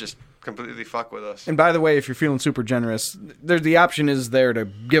months, just completely fuck with us? And by the way, if you're feeling super generous, the option is there to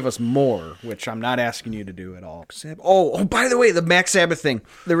give us more, which I'm not asking you to do at all. Oh, by the way, the Black Sabbath thing.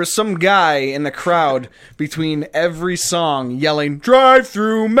 There was some guy in the crowd between every song yelling, "Drive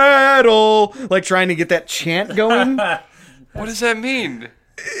through metal," like trying to get that chant going. What does that mean?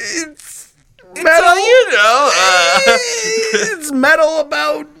 It's metal. It's metal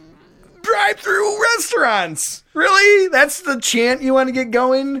about drive-through restaurants. Really? That's the chant you want to get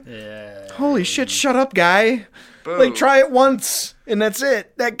going? Yeah. Holy shit, shut up, guy. Boom. Like, try it once, and that's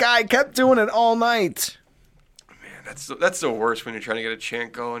it. That guy kept doing it all night. Man, that's the worst when you're trying to get a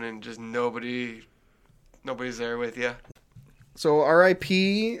chant going and just nobody's there with you. So,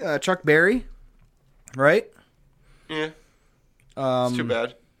 R.I.P. Chuck Berry, right? Yeah. It's too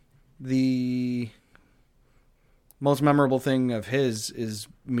bad. The most memorable thing of his is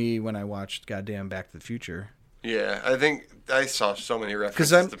me when I watched goddamn Back to the Future. Yeah, I think I saw so many references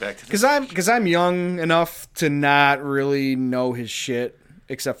to Back to the Future. Because I'm young enough to not really know his shit,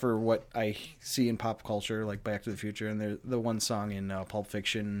 except for what I see in pop culture, like Back to the Future, and the one song in Pulp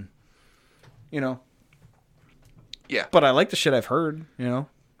Fiction, Yeah. But I like the shit I've heard,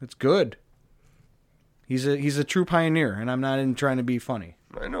 It's good. He's a true pioneer, and I'm not in trying to be funny.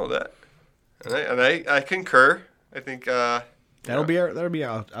 I know that. And I concur. I think that'll be our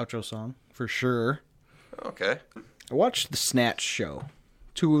outro song for sure. Okay. I watched the Snatch show,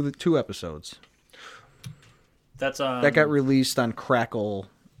 2 episodes. That got released on Crackle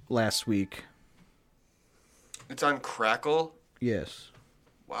last week. It's on Crackle? Yes.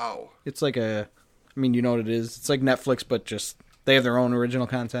 Wow. It's like you know what it is. It's like Netflix, but just they have their own original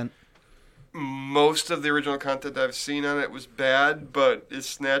content. Most of the original content I've seen on it was bad, but is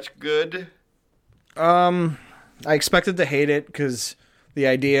Snatch good? I expected to hate it because the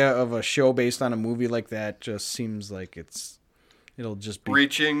idea of a show based on a movie like that just seems like it'll just be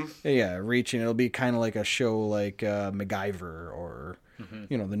reaching. Yeah, reaching. It'll be kind of like a show like MacGyver or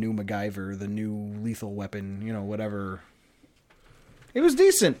the new MacGyver, the new Lethal Weapon, whatever. It was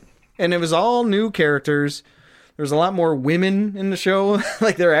decent, and it was all new characters. There was a lot more women in the show.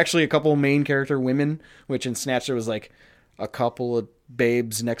 Like there are actually a couple main character women, which in Snatch there was like a couple of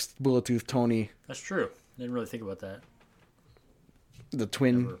babes next to Bullet Tooth Tony. That's true. I didn't really think about that. The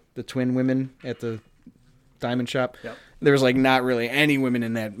twin women at the diamond shop. Yep. There was like not really any women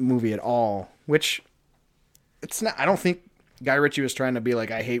in that movie at all, which it's not. I don't think Guy Ritchie was trying to be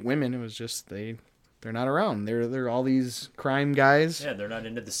like I hate women. It was just they're not around. They're all these crime guys. Yeah, they're not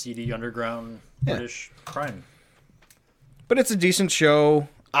into the seedy underground British crime. But it's a decent show.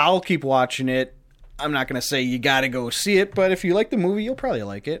 I'll keep watching it. I'm not going to say you got to go see it, but if you like the movie, you'll probably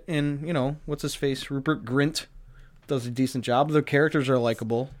like it. And, what's his face? Rupert Grint does a decent job. The characters are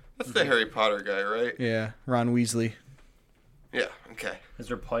likable. That's the Harry Potter guy, right? Yeah, Ron Weasley. Yeah, okay. Is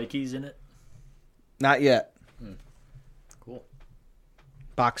there pikeys in it? Not yet. Cool.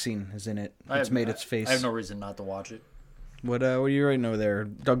 Boxing is in it. It's made its face. I have no reason not to watch it. What are you writing over there?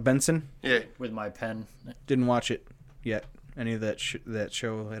 Doug Benson? Yeah. With my pen. Didn't watch it yet. Any of that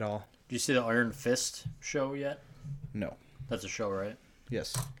show at all. Did you see the Iron Fist show yet? No. That's a show, right?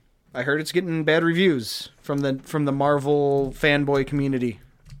 Yes. I heard it's getting bad reviews from the Marvel fanboy community.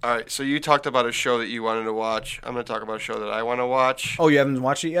 All right, so you talked about a show that you wanted to watch. I'm going to talk about a show that I want to watch. Oh, you haven't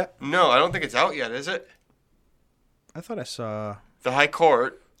watched it yet? No, I don't think it's out yet, is it? I thought I saw... The High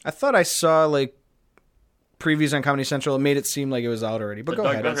Court. I thought I saw, previews on Comedy Central. It made it seem like it was out already, but go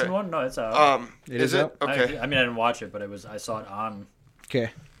ahead. The Doug Benson one? No, it's out. Is it? Out? Okay. I didn't watch it, but I saw it on.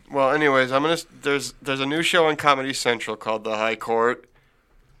 Okay. Well, anyways, there's a new show on Comedy Central called The High Court.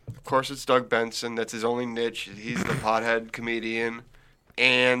 Of course, it's Doug Benson. That's his only niche. He's the pothead comedian.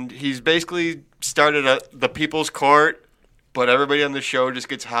 And he's basically started the People's Court, but everybody on the show just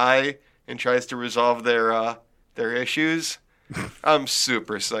gets high and tries to resolve their issues. I'm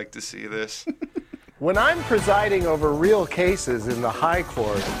super psyched to see this. When I'm presiding over real cases in the high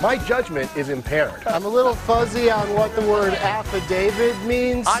court, my judgment is impaired. I'm a little fuzzy on what the word affidavit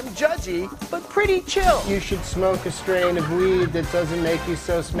means. I'm judgy, but pretty chill. You should smoke a strain of weed that doesn't make you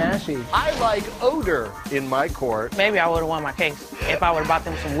so smashy. I like odor in my court. Maybe I would have won my case if I would have bought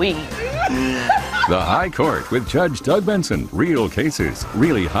them some weed. The High Court with Judge Doug Benson. Real cases,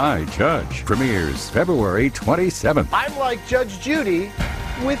 really high judge. Premieres February 27th. I'm like Judge Judy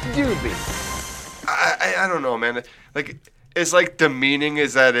with Doobie. I don't know, man. Like, as like demeaning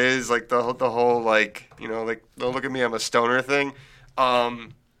as that is, like the whole like, you know, like don't look at me, I'm a stoner thing. You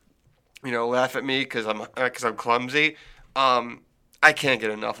know, laugh at me because I'm clumsy. I can't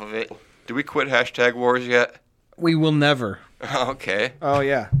get enough of it. Did we quit hashtag wars yet? We will never. Okay. Oh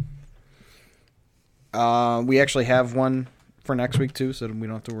yeah. We actually have one for next week too, so we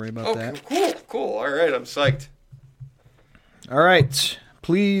don't have to worry about that. Cool. All right, I'm psyched. All right.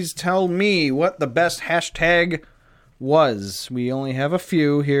 Please tell me what the best hashtag was. We only have a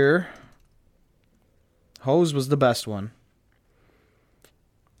few here. Hose was the best one.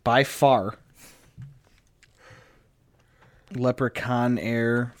 By far. Leprechaun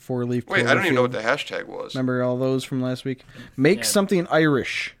Air, 4-leaf Wait, I don't even know what the hashtag was. Remember all those from last week? Make something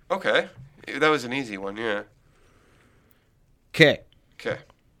Irish. Okay. That was an easy one, yeah. Okay.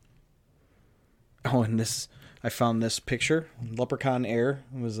 Oh, and this... I found this picture. Leprechaun Air.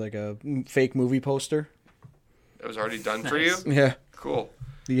 It was like a fake movie poster. It was already done for you? Yeah. Cool.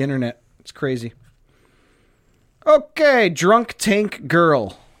 The internet. It's crazy. Okay, Drunk Tank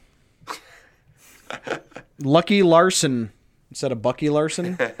Girl. Lucky Larson instead of Bucky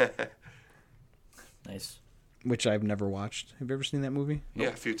Larson. Nice. Which I've never watched. Have you ever seen that movie? Yeah,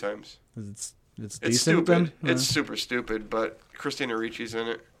 a few times. It's decent, stupid. Then? It's super stupid, but Christina Ricci's in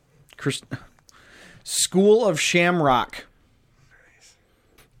it. School of Shamrock. Nice.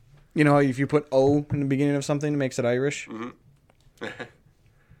 You know, if you put O in the beginning of something, it makes it Irish. Mm-hmm.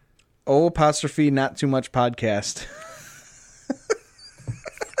 O apostrophe not too much podcast.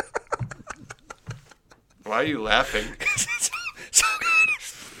 Why are you laughing? so good.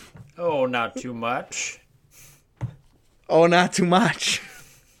 Oh, not too much. Oh, not too much.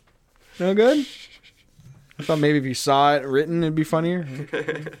 No good? I thought maybe if you saw it written, it'd be funnier.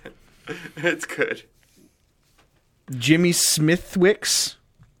 It's good. Jimmy Smithwicks.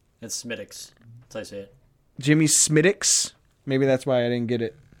 It's Smittix. That's how I say it. Jimmy Smittix. Maybe that's why I didn't get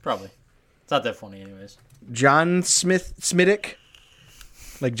it. Probably. It's not that funny anyways. John Smittick.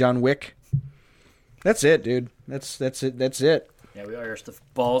 Like John Wick. That's it, dude. That's it. Yeah, we Irish the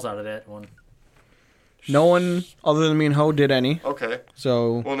balls out of that one. No one other than me and Ho did any. Okay.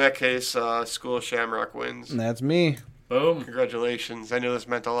 So. Well, in that case, School of Shamrock wins. That's me. Boom. Congratulations. I know this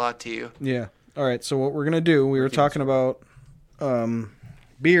meant a lot to you. Yeah. All right. So what we're going to do, we were talking about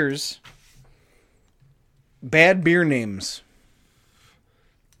beers. Bad beer names.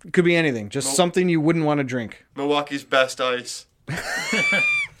 It could be anything. Just something you wouldn't want to drink. Milwaukee's Best Ice.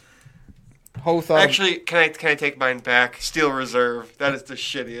 Actually, can I take mine back? Steel Reserve. That is the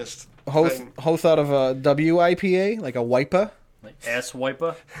shittiest thing. Ho thought of a WIPA, like a wipa. Like ass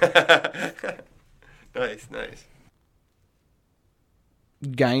wipa? Nice.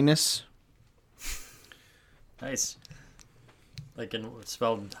 Guinness. Nice. Like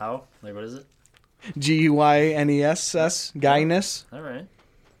spelled how? Like what is it? GUINESS. Guinness. All right.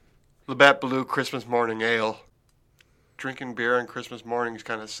 Labatt Blue Christmas Morning Ale. Drinking beer on Christmas morning is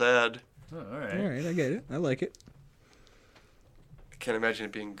kind of sad. Oh, all right. All right, I get it. I like it. I can't imagine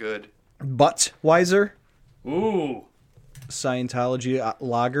it being good. Budweiser. Ooh. Scientology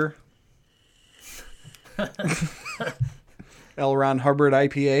lager. L. Ron Hubbard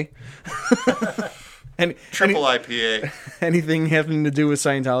IPA. Triple IPA. Anything having to do with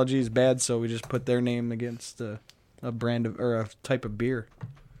Scientology is bad, so we just put their name against a brand of or a type of beer.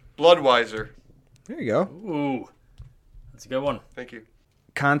 Bloodweiser. There you go. Ooh. That's a good one. Thank you.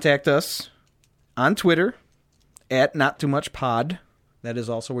 Contact us on Twitter at NotTooMuchPod. That is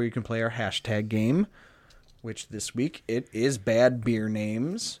also where you can play our hashtag game, which this week it is bad beer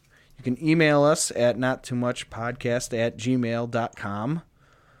names. You can email us at nottoomuchpodcast@gmail.com.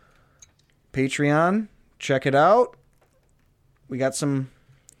 Patreon, check it out. We got some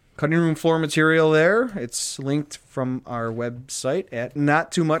cutting room floor material there. It's linked from our website at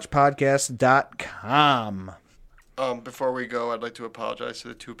nottoomuchpodcast.com. Before we go, I'd like to apologize to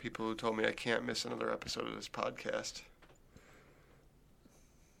the two people who told me I can't miss another episode of this podcast.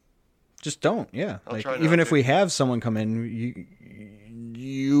 Just don't, yeah. I'll try even not if to. we have someone come in,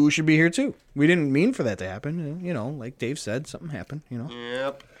 you should be here too. We didn't mean for that to happen. You know, like Dave said, something happened, you know.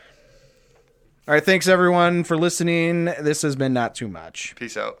 Yep. All right, thanks everyone for listening. This has been Not Too Much.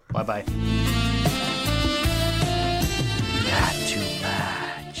 Peace out. Bye-bye.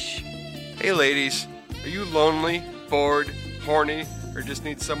 Hey ladies, are you lonely, bored, horny, or just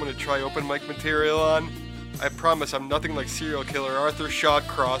need someone to try open mic material on? I promise I'm nothing like serial killer Arthur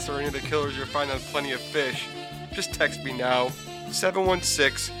Shawcross or any of the killers you'll find on Plenty of Fish. Just text me now,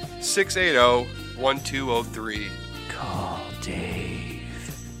 716-680-1203. Call Dave.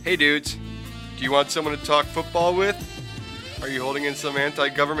 Hey dudes, do you want someone to talk football with? Are you holding in some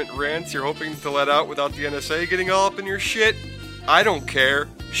anti-government rants you're hoping to let out without the NSA getting all up in your shit? I don't care.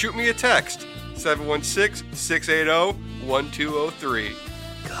 Shoot me a text, 716-680-1203.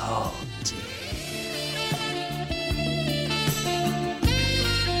 Call Dave.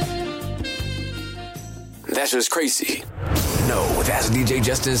 That's just crazy. No, that's DJ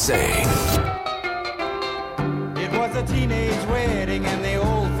Justin saying. It was a teenage wedding and the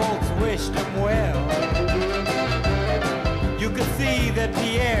old folks wished him well. You could see that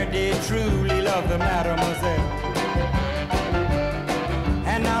Pierre did truly love the mademoiselle.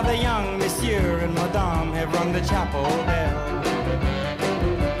 And now the young monsieur and madame have rung the chapel bell.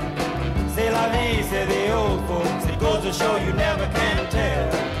 C'est la vie, say the old folks. It goes to show you never can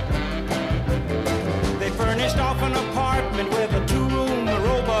tell. They furnished off an apartment with a two-room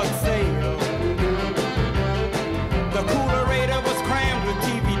robot sale. The coolerator was crammed with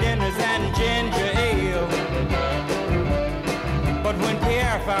TV dinners and ginger ale. But when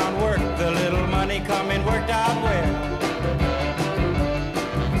Pierre found work, the little money coming worked out well.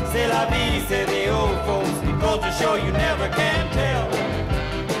 C'est la vie, say the old folks. It goes to show you never can tell.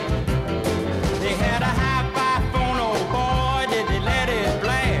 They had a hi-fi phone, oh boy, did they let it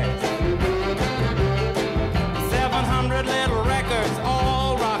blast. 700 little records,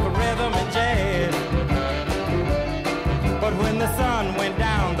 all rock, rhythm, and jazz. But when the sun went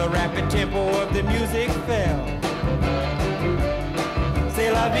down, the rapid tempo of the music fell.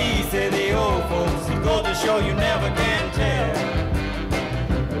 C'est la vie, say the old folks. It goes to show you never can tell.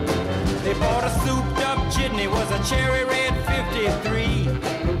 They bought a souped-up jitney, was a cherry red 53,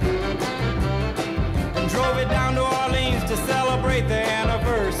 and drove it down to Orleans to celebrate their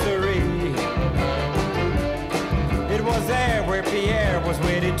anniversary. It was there where Pierre was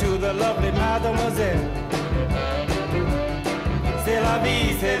wedded to the lovely mademoiselle. C'est la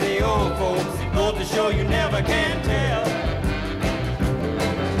vie, say the old folks. It goes to show you never can tell.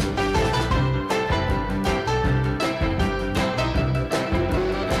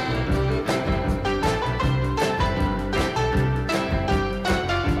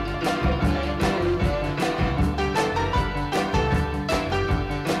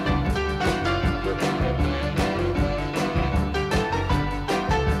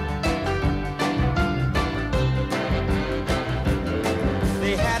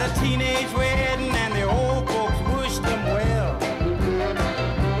 Teenage wedding and the old folks wished them well.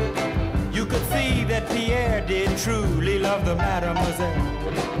 You could see that Pierre did truly love the mademoiselle.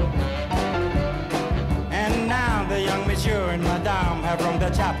 And now the young monsieur and madame have rung the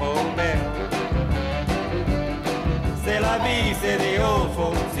chapel bell. C'est la vie, say the old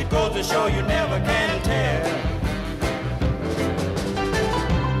folks. It goes to show you never can tell.